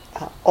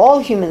all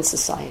human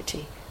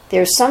society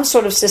there's some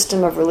sort of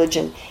system of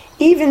religion.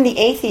 Even the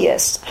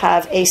atheists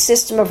have a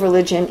system of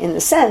religion in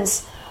the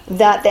sense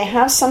that they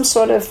have some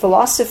sort of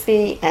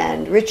philosophy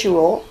and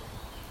ritual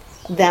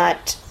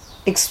that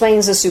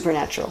explains the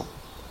supernatural,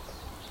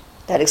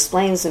 that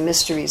explains the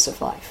mysteries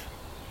of life.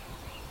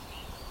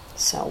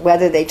 So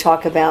whether they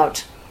talk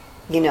about,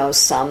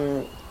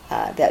 some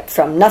that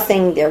from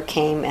nothing there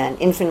came an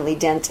infinitely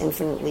dense,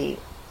 infinitely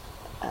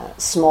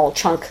small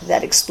chunk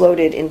that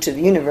exploded into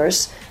the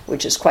universe,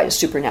 which is quite a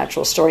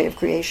supernatural story of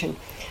creation,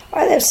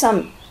 or there's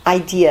some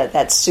idea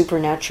that's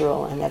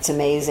supernatural and that's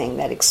amazing,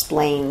 that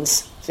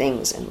explains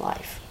things in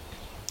life.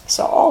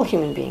 So all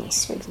human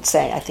beings, we can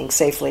say, I think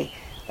safely,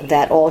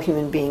 that all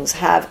human beings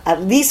have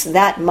at least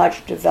that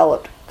much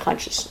developed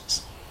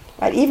consciousness.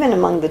 Right? Even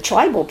among the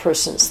tribal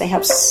persons, they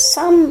have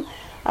some,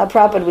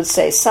 Prabhupada would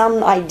say,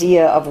 some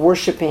idea of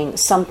worshipping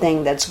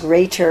something that's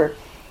greater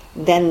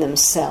than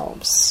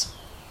themselves.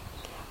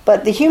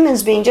 But the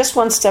humans, being just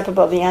one step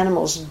above the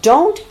animals,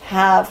 don't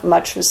have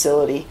much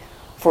facility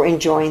for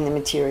enjoying the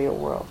material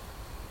world.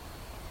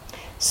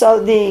 So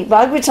the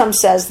Bhagavatam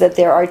says that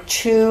there are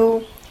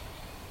two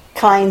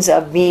kinds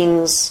of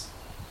beings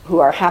who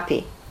are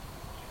happy.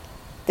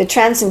 The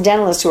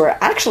transcendentalists who are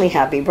actually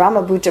happy,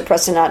 Brahma Bhuta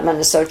Prasanatma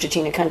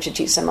Nasochatina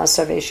Kanchati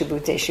Samasarveshu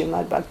Bhuteshu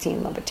Mad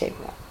Bhaktin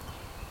Labhatevra,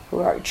 who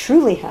are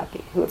truly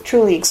happy, who have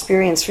truly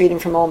experienced freedom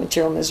from all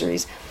material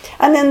miseries.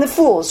 And then the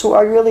fools, who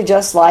are really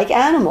just like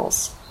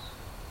animals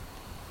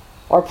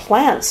or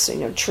plants,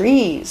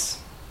 trees.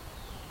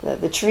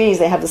 The trees,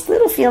 they have this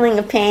little feeling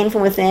of pain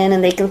from within,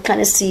 and they can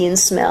kind of see and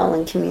smell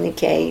and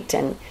communicate,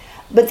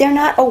 but they're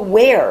not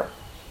aware.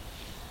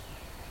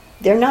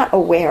 They're not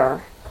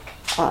aware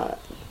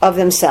of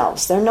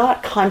themselves. They're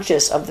not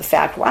conscious of the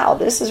fact, wow,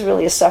 this is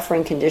really a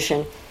suffering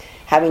condition,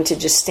 having to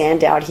just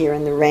stand out here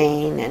in the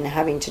rain and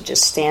having to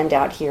just stand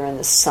out here in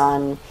the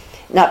sun,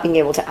 not being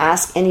able to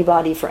ask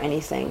anybody for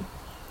anything.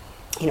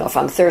 If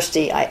I'm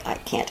thirsty, I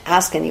can't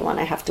ask anyone.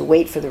 I have to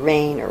wait for the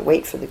rain or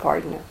wait for the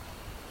gardener.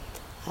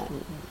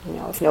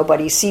 If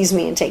nobody sees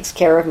me and takes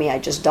care of me, I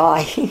just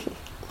die.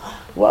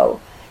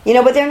 Whoa.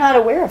 But they're not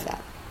aware of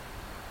that.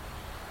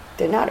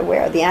 They're not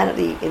aware.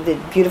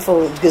 The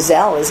beautiful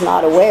gazelle is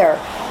not aware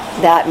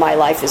that my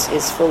life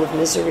is full of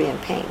misery and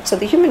pain. So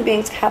the human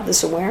beings have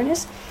this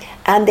awareness,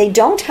 and they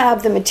don't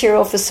have the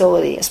material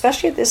facility,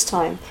 especially at this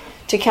time,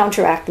 to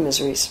counteract the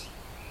miseries.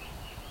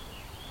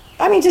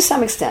 I mean, to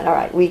some extent, all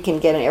right, we can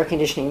get an air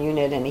conditioning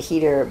unit and a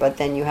heater, but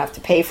then you have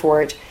to pay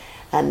for it,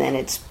 and then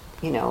it's,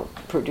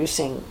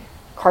 producing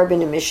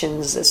carbon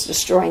emissions that's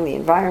destroying the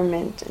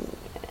environment, and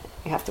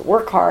you have to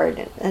work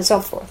hard, and so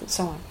forth and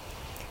so on.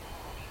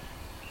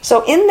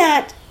 So in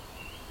that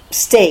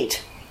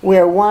state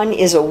where one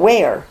is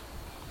aware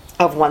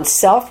of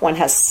oneself, one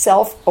has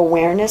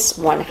self-awareness,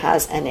 one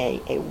has an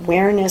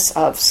awareness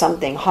of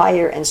something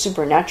higher and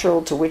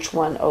supernatural to which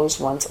one owes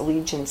one's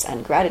allegiance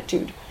and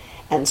gratitude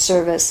and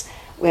service,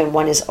 when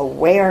one is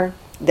aware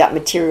that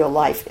material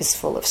life is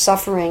full of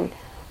suffering,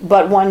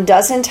 but one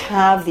doesn't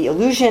have the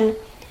illusion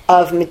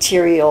of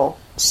material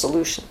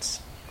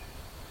solutions,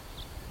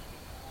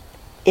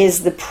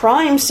 is the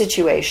prime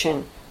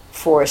situation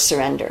for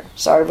surrender.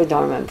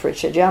 Sarvadharma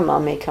Prityaja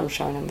Mamekam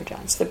Sharanam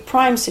Vraja. It's the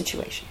prime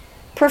situation,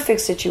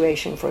 perfect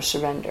situation for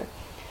surrender.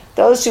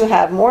 Those who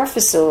have more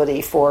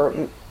facility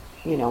for,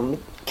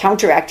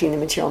 counteracting the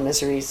material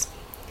miseries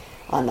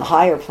on the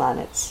higher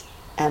planets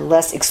and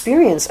less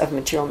experience of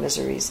material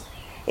miseries,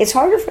 it's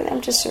harder for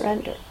them to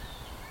surrender.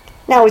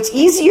 Now, it's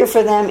easier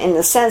for them in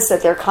the sense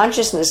that their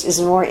consciousness is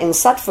more in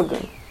sattva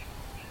gun.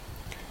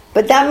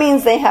 But that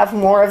means they have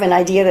more of an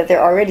idea that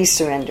they're already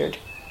surrendered.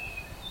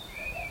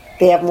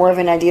 They have more of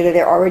an idea that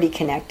they're already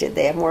connected.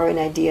 They have more of an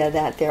idea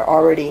that they're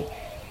already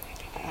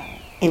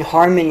in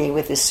harmony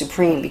with the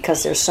Supreme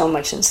because there's so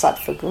much in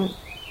sattva gun.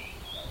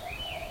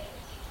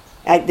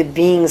 Like the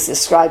beings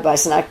described by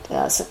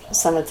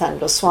Sanatana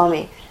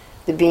Goswami,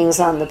 the beings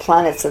on the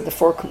planets of the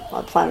four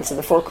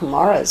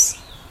Kumaras,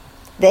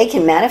 they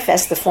can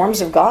manifest the forms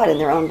of God in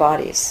their own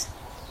bodies.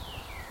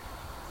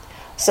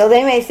 So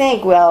they may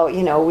think, well,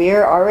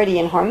 we're already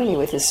in harmony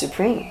with the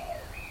Supreme.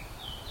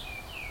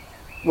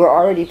 We're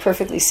already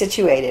perfectly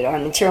situated. Our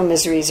material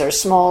miseries are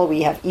small.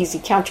 We have easy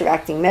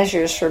counteracting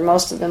measures for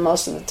most of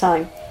the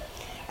time.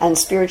 And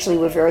spiritually,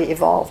 we're very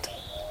evolved.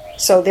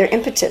 So their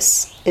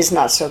impetus is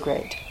not so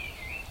great.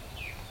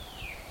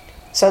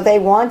 So they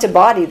want a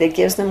body that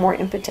gives them more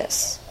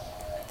impetus.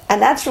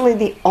 And that's really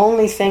the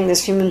only thing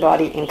this human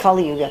body in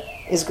Kali Yuga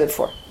is good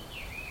for.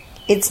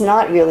 It's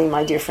not really,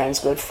 my dear friends,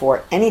 good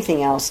for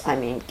anything else. I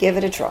mean, give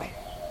it a try.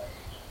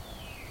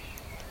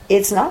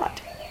 It's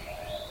not.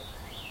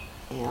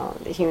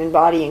 The human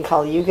body in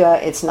Kali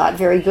Yuga, it's not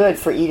very good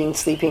for eating,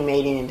 sleeping,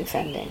 mating, and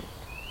defending.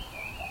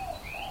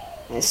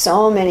 And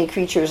so many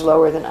creatures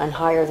lower than and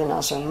higher than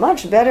us are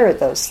much better at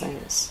those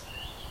things.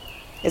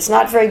 It's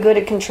not very good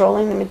at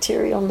controlling the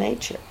material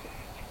nature.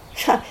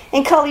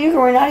 In Kali Yuga,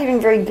 we're not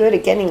even very good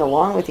at getting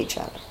along with each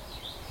other.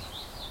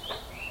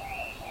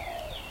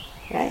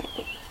 Right?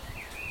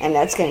 And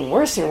that's getting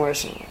worse and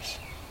worse and worse.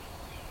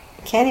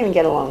 We can't even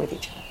get along with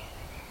each other.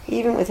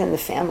 Even within the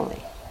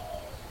family.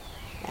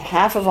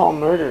 Half of all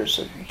murders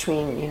are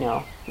between,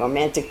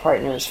 romantic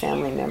partners,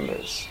 family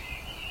members.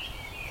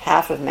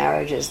 Half of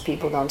marriages,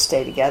 people don't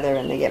stay together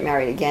and they get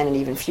married again, and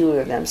even fewer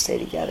of them stay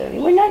together. I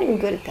mean, we're not even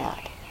good at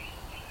that.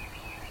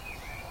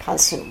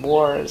 Constant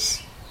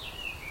wars.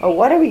 Oh,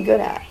 what are we good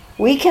at?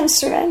 We can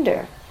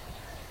surrender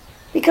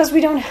because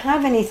we don't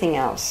have anything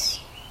else.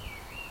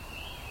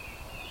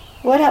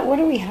 What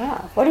do we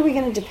have? What are we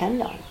going to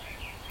depend on?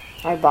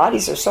 Our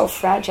bodies are so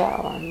fragile.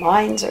 Our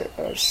minds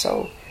are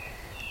so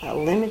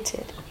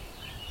limited.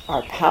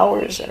 Our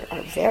powers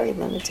are very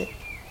limited.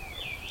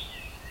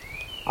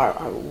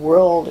 Our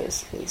world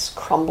is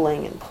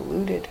crumbling and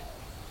polluted.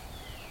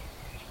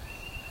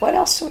 What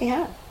else do we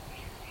have?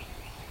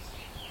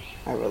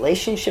 Our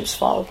relationships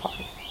fall apart.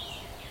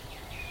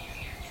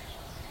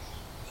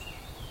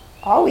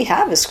 All we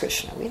have is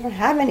Krishna. We don't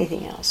have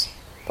anything else.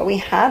 But we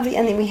have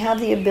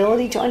the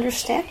ability to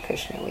understand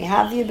Krishna. We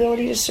have the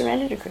ability to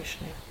surrender to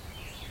Krishna.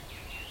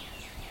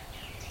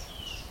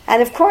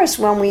 And of course,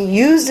 when we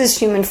use this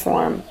human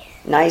form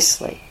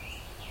nicely,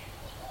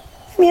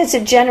 it's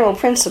a general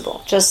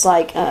principle. Just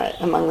like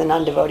among the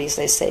non-devotees,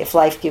 they say, if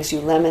life gives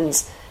you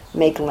lemons,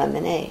 make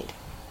lemonade.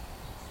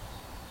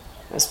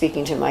 I was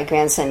speaking to my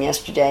grandson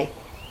yesterday.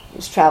 He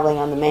was traveling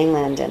on the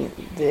mainland, and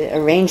the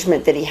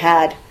arrangement that he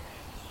had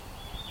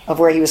of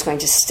where he was going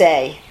to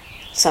stay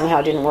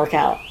somehow didn't work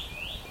out.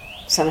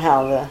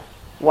 Somehow the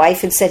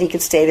wife had said he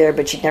could stay there,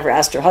 but she'd never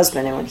asked her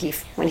husband, and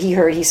when he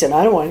heard, he said,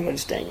 I don't want anyone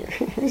staying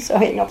here. So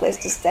he had no place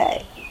to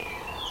stay.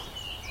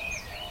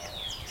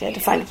 He had to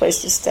find a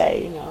place to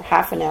stay,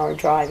 half an hour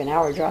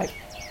drive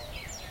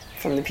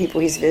from the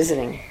people he's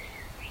visiting.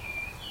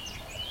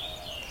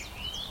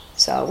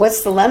 So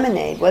what's the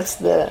lemonade? What's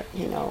the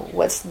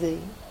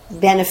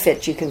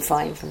benefit you can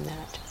find from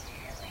that?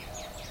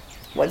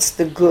 What's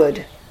the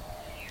good?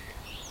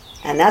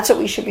 And that's what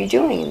we should be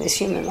doing in this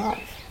human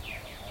life.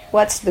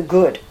 What's the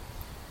good?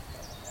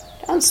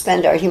 Don't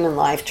spend our human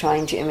life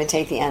trying to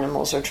imitate the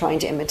animals or trying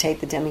to imitate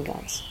the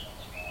demigods.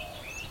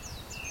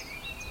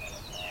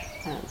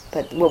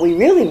 But what we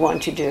really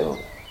want to do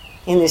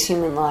in this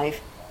human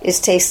life is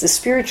taste the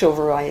spiritual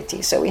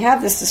variety. So we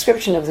have this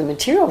description of the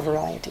material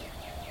variety.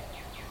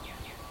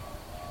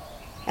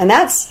 And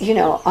that's,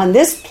 on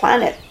this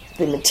planet,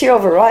 the material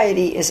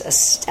variety is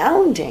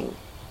astounding.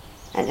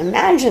 And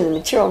imagine the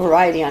material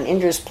variety on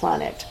Indra's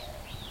planet.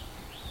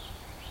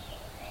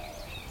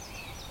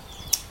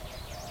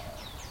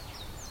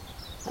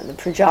 On the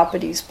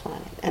Prajapati's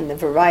planet. And the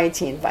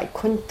variety in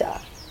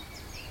Vaikuntha.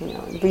 In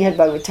Brihad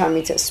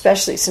Bhagavatamrita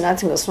especially,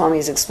 Sanatana Goswami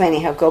is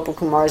explaining how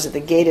Gopakumar is at the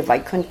gate of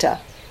Vaikuntha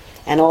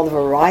and all the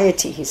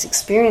variety he's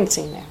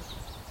experiencing there.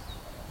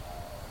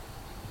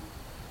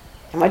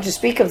 And what to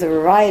speak of the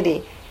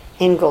variety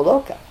in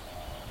Goloka.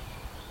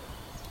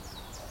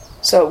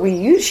 So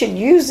we should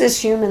use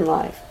this human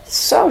life.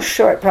 So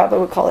short, Prabhupada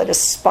would call it a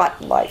spot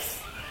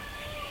life.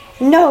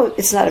 No,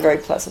 it's not a very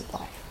pleasant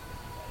life.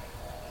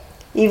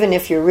 Even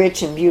if you're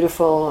rich and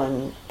beautiful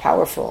and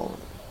powerful,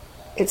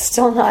 it's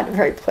still not a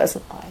very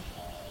pleasant life.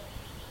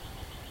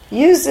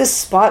 Use this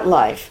spot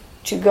life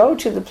to go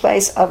to the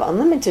place of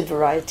unlimited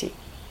variety.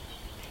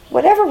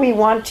 Whatever we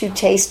want to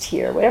taste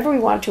here, whatever we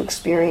want to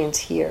experience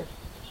here.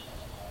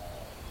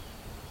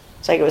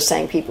 It's like I was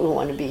saying, people who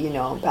want to be,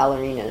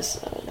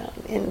 ballerinas.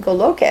 In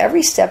Goloka,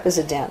 every step is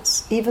a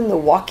dance. Even the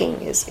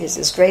walking is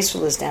as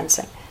graceful as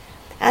dancing.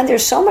 And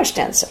there's so much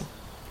dancing.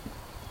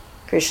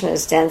 Krishna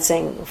is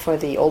dancing for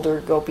the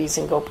older gopis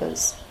and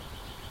gopas.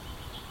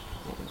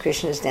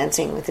 Krishna is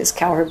dancing with his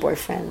cowherd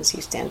boyfriends.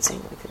 He's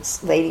dancing with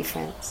his lady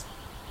friends.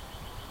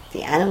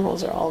 The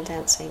animals are all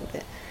dancing.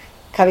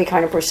 Kavi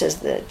Karnapur says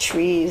the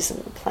trees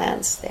and the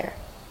plants there.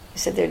 He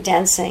said they're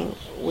dancing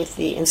with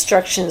the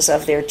instructions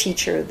of their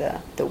teacher,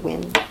 the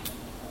wind.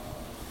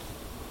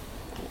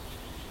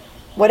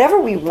 Whatever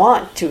we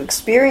want to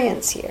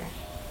experience here.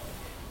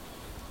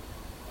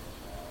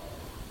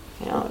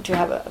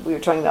 We were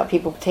talking about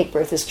people who take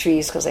birth as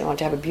trees because they want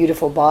to have a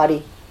beautiful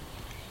body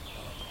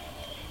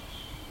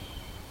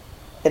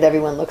that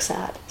everyone looks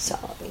at. So,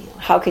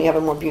 how can you have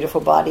a more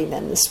beautiful body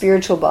than the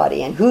spiritual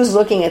body? And who's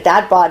looking at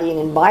that body and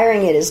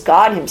admiring it is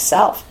God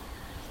himself.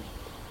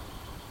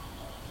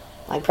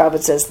 Like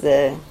Prabhupada says,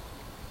 the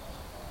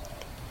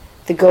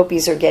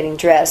gopis are getting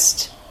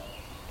dressed,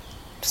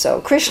 so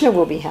Krishna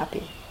will be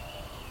happy.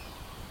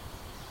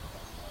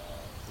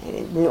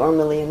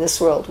 Normally in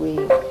this world we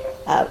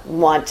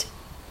want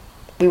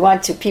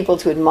people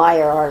to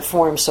admire our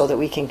forms so that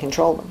we can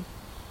control them.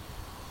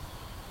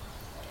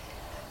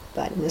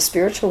 But in the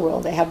spiritual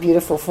world, they have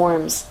beautiful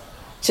forms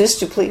just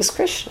to please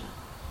Krishna.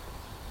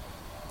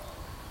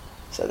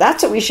 So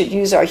that's what we should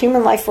use our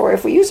human life for.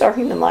 If we use our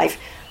human life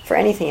for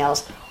anything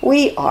else,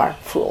 we are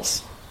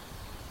fools.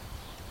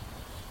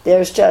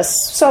 There's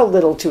just so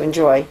little to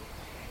enjoy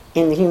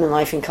in the human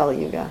life in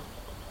Kali Yuga.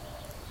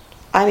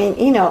 I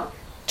mean,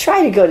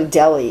 try to go to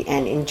Delhi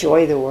and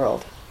enjoy the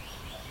world.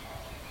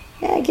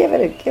 Yeah, give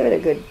it a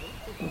good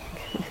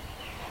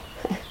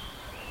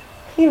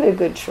give it a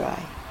good try.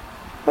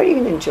 What are you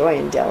going to enjoy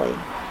in Delhi?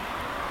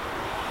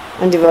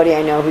 One devotee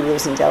I know who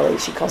lives in Delhi,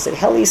 she calls it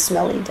helly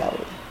smelly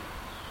Delhi.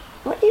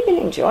 What are you going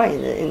to enjoy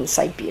in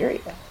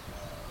Siberia?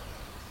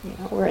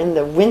 We're in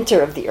the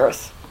winter of the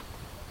earth,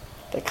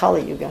 the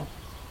Kali Yuga,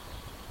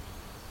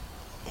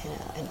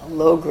 in a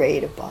low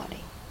grade of body.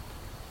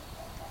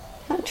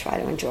 Don't try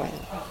to enjoy the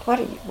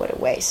world. What a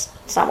waste.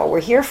 It's not what we're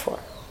here for.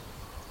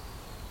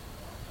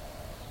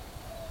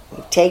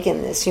 We've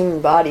taken this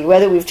human body,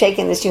 whether we've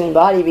taken this human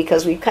body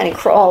because we've kind of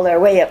crawled our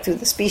way up through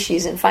the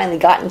species and finally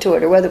gotten to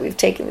it, or whether we've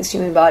taken this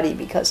human body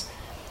because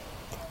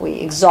we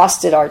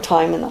exhausted our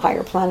time in the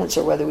higher planets,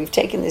 or whether we've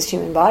taken this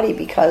human body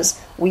because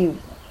we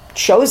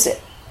chose it.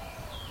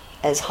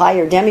 As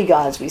higher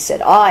demigods, we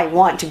said, I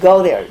want to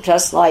go there,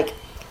 just like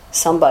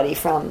somebody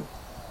from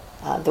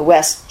the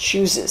West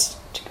chooses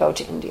to go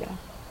to India.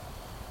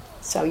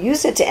 So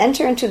use it to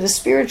enter into the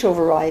spiritual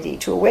variety,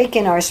 to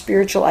awaken our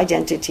spiritual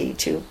identity,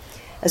 to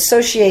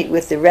associate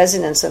with the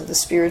resonance of the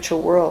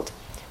spiritual world,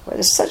 where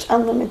there's such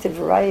unlimited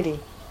variety.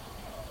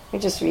 We were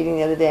just reading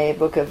the other day a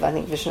book of, I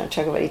think, Vishwanath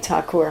Chakravarti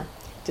Thakur,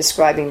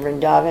 describing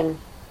Vrindavan,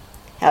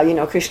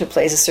 how, Krishna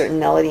plays a certain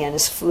melody on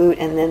his flute,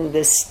 and then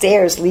the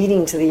stairs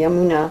leading to the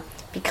Yamuna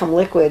become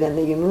liquid and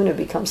the Yamuna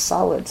becomes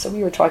solid. So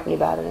we were talking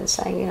about it and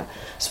saying,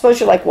 suppose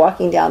you're like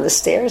walking down the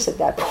stairs at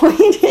that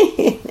point.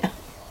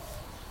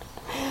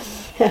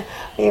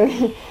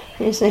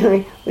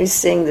 We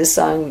sing the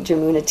song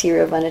Jamuna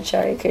Tira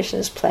Vanacharya. Krishna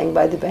is playing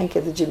by the bank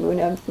of the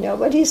Jamuna.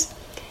 But he's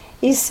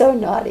so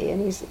naughty,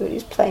 and when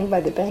he's playing by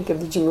the bank of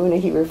the Jamuna,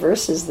 he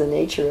reverses the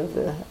nature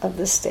of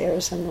the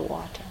stairs and the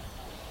water.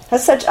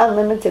 Has such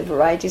unlimited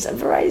varieties, and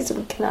varieties that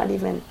we cannot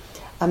even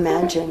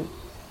imagine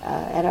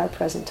at our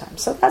present time.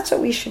 So that's what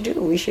we should do.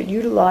 We should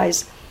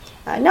utilize,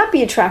 not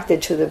be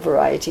attracted to the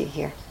variety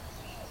here.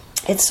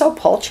 It's so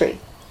paltry,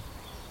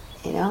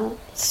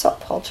 it's so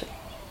paltry.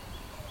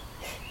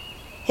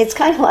 It's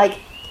kind of like,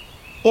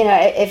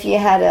 if you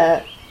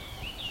had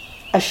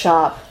a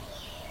shop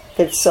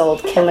that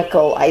sold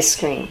chemical ice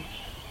cream,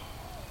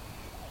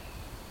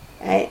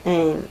 right?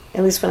 And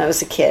at least when I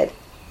was a kid,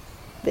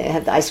 they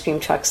had the ice cream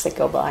trucks that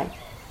go by,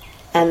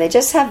 and they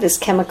just have this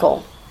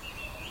chemical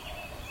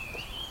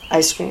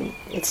ice cream.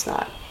 It's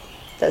not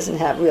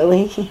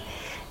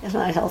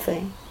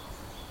healthy.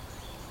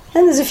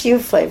 And there's a few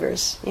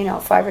flavors,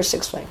 5 or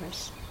 6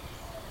 flavors,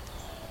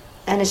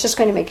 and it's just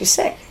going to make you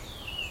sick.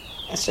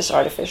 It's just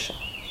artificial.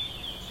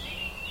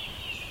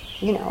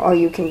 Or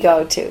you can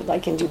go to,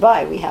 like in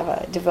Dubai, we have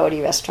a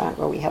devotee restaurant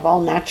where we have all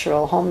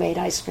natural homemade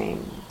ice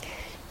cream,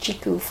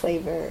 chiku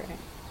flavor,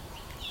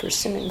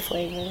 persimmon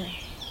flavor,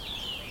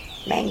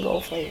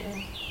 mango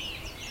flavor.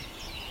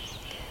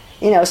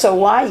 So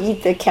why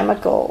eat the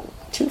chemical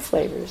 2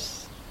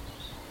 flavors?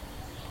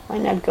 Why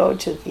not go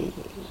to the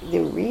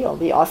real,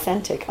 the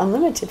authentic,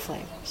 unlimited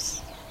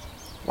flavors?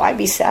 Why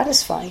be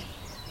satisfied?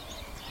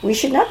 We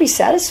should not be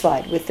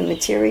satisfied with the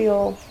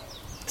material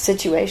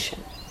situation.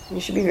 We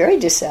should be very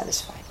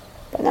dissatisfied,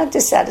 but not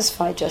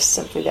dissatisfied just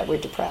simply that we're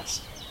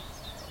depressed,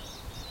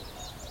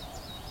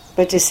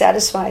 but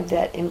dissatisfied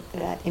that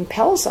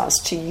impels us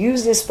to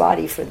use this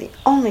body for the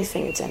only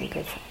thing it's any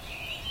good for,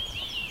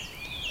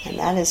 and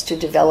that is to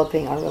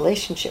developing our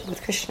relationship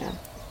with Krishna.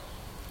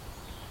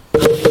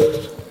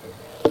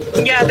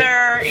 Yeah,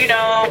 they're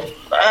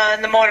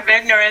in the mode of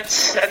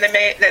ignorance, and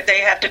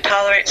they have to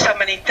tolerate so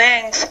many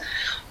things.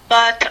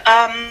 But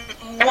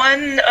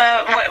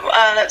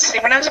let's see,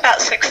 when I was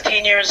about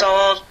 16 years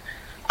old,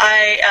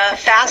 I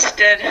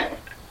fasted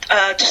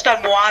just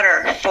on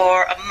water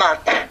for a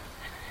month.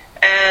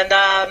 And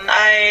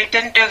I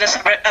didn't do this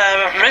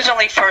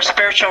originally for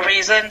spiritual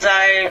reasons.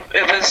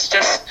 It was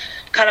just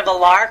kind of a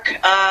lark.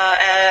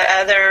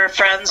 Other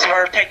friends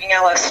were taking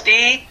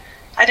LSD.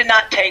 I did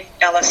not take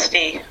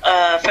LSD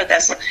for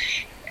this.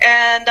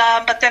 And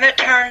but then it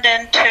turned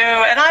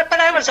into, but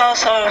I was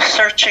also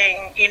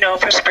searching,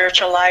 for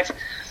spiritual life.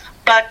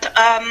 But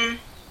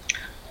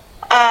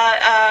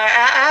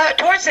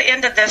towards the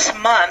end of this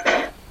month,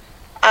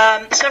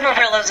 several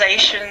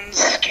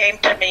realizations came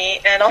to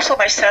me, and also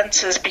my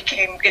senses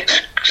became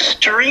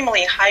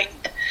extremely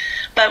heightened.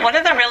 But one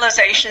of the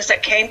realizations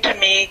that came to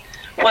me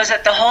was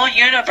that the whole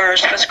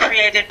universe was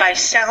created by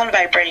sound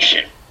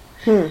vibration.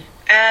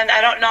 And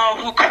I don't know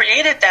who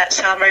created that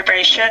sound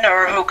vibration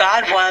or who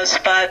God was,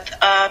 but,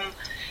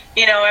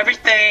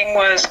 everything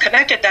was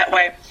connected that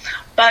way.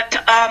 But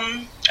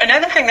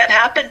another thing that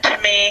happened to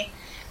me,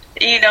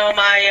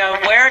 my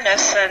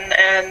awareness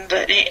and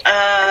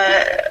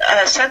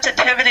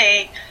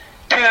sensitivity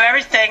to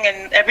everything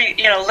and every,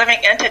 living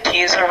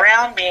entities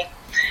around me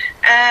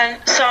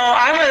And so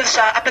I was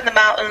up in the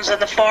mountains in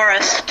the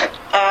forest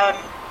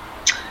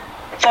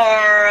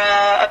for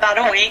about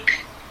a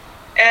week.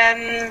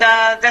 And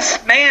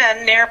this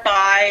man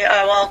nearby,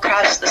 well,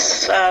 across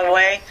this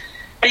way,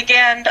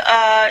 began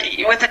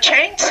with a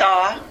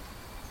chainsaw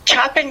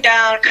cutting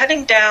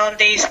down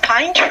these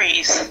pine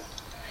trees.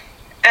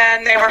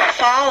 And they were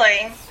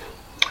falling.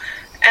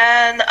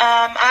 And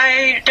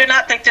I do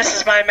not think this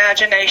is my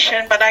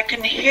imagination, but I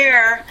could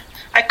hear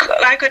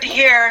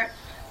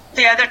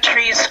the other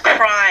trees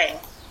crying.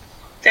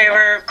 They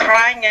were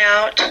crying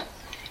out,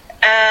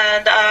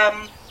 and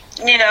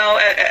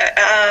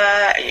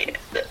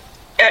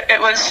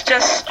it was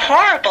just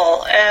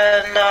horrible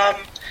and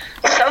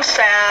so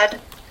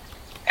sad.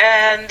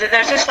 And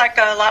there's just like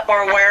a lot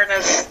more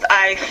awareness,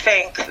 I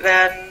think,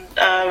 than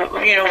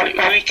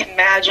we can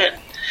imagine.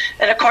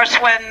 And of course,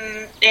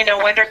 when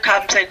winter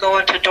comes, they go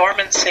into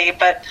dormancy.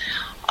 But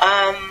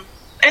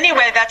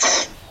anyway,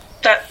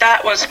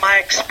 that was my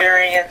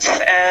experience,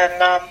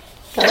 and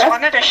just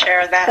wanted to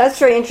share that. That's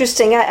very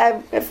interesting.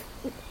 I've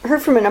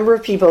heard from a number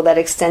of people that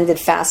extended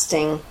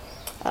fasting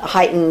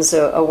heightens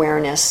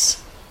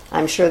awareness.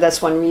 I'm sure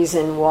that's one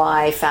reason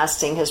why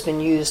fasting has been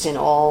used in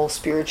all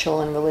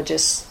spiritual and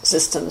religious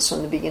systems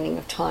from the beginning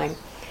of time.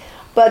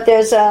 But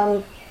there's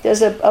a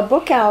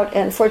book out,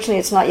 and unfortunately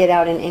it's not yet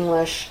out in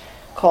English,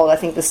 called, I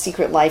think, The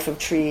Secret Life of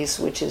Trees,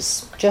 which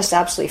is just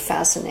absolutely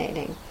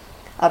fascinating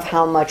of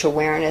how much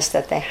awareness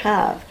that they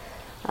have.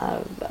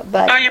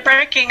 But you're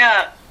breaking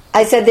up.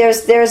 I said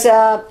there's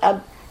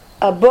a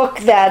book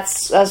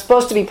that's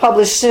supposed to be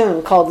published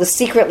soon called The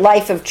Secret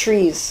Life of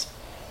Trees,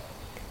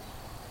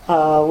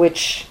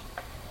 which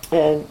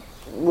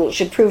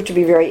should prove to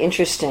be very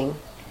interesting.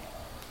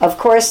 Of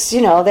course,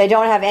 they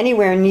don't have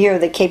anywhere near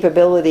the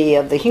capability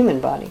of the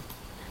human body.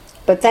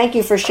 But thank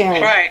you for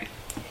sharing. Right.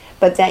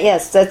 But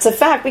that's a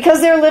fact,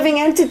 because they're a living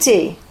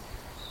entity.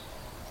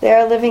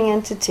 They're a living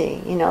entity.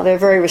 They're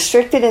very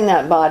restricted in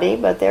that body,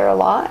 but they're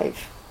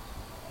alive.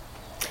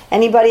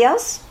 Anybody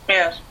else?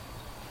 Yes.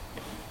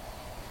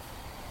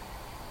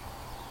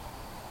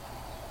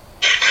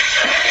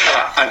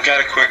 I've got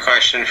a quick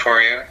question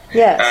for you.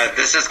 Yes.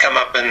 This has come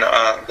up in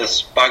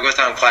this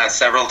Bhagavatam class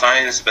several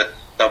times, but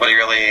nobody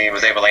really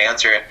was able to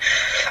answer it.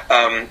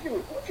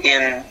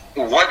 In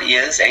what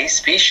is a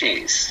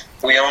species?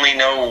 We only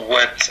know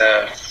what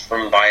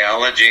from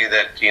biology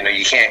that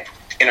you can't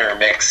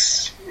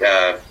intermix.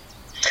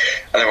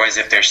 Otherwise,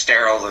 if they're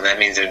sterile, then that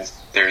means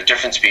they're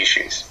different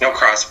species. No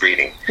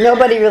crossbreeding.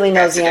 Nobody really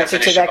knows the answer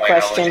to that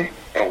question.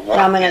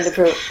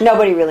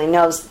 Nobody really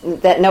knows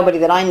that. Nobody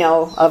that I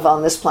know of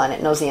on this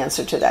planet knows the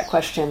answer to that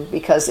question,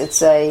 because it's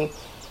the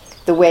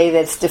way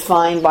that's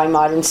defined by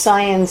modern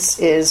science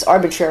is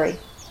arbitrary.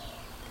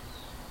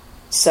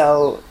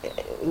 So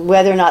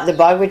whether or not the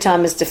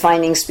Bhagavatam is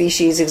defining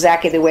species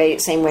exactly the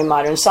same way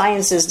modern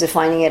science is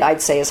defining it,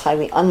 I'd say is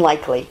highly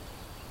unlikely.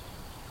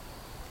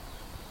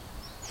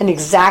 And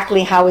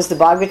exactly how is the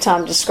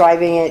Bhagavatam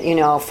describing it?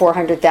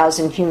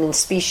 400,000 human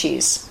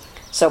species.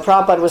 So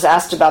Prabhupada was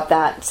asked about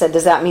that, said,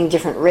 does that mean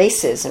different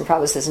races? And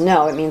Prabhupada says,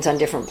 no, it means on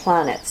different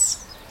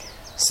planets.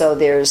 So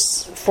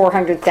there's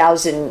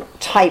 400,000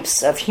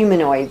 types of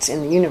humanoids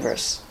in the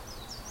universe.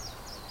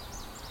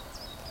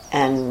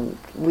 And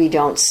we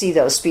don't see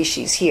those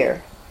species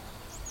here.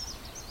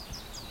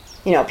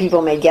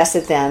 People may guess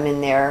at them in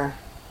their...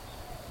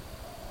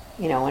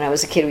 when I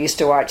was a kid, we used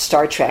to watch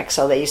Star Trek,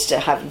 so they used to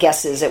have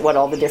guesses at what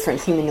all the different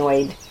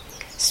humanoid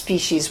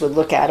species would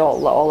look at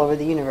all over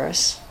the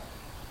universe.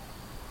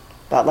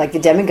 But like the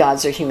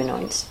demigods are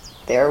humanoids.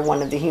 They're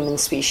one of the human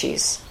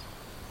species.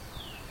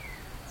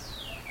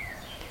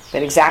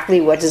 But exactly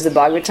what does the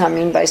Bhagavatam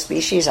mean by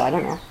species? I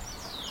don't know.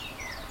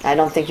 I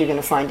don't think you're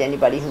going to find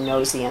anybody who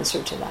knows the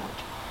answer to that.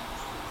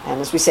 And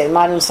as we say,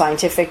 modern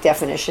scientific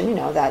definition,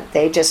 that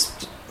they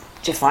just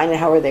define it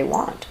however they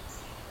want.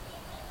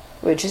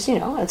 Which is,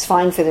 it's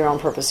fine for their own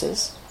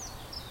purposes.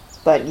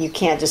 But you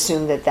can't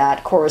assume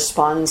that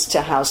corresponds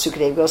to how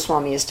Sukadeva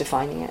Goswami is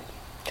defining it,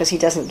 because he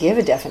doesn't give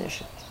a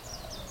definition.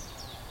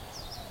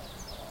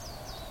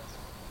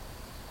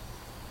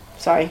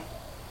 Sorry.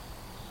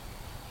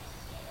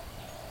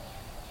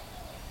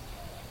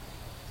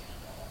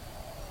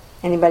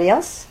 Anybody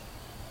else?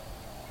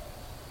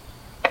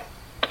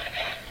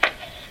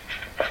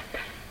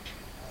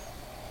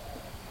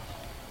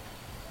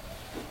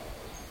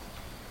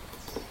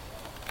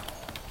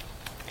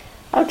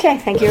 Okay,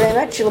 thank you very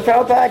much. Srila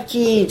Prabhupada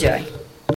ki jai.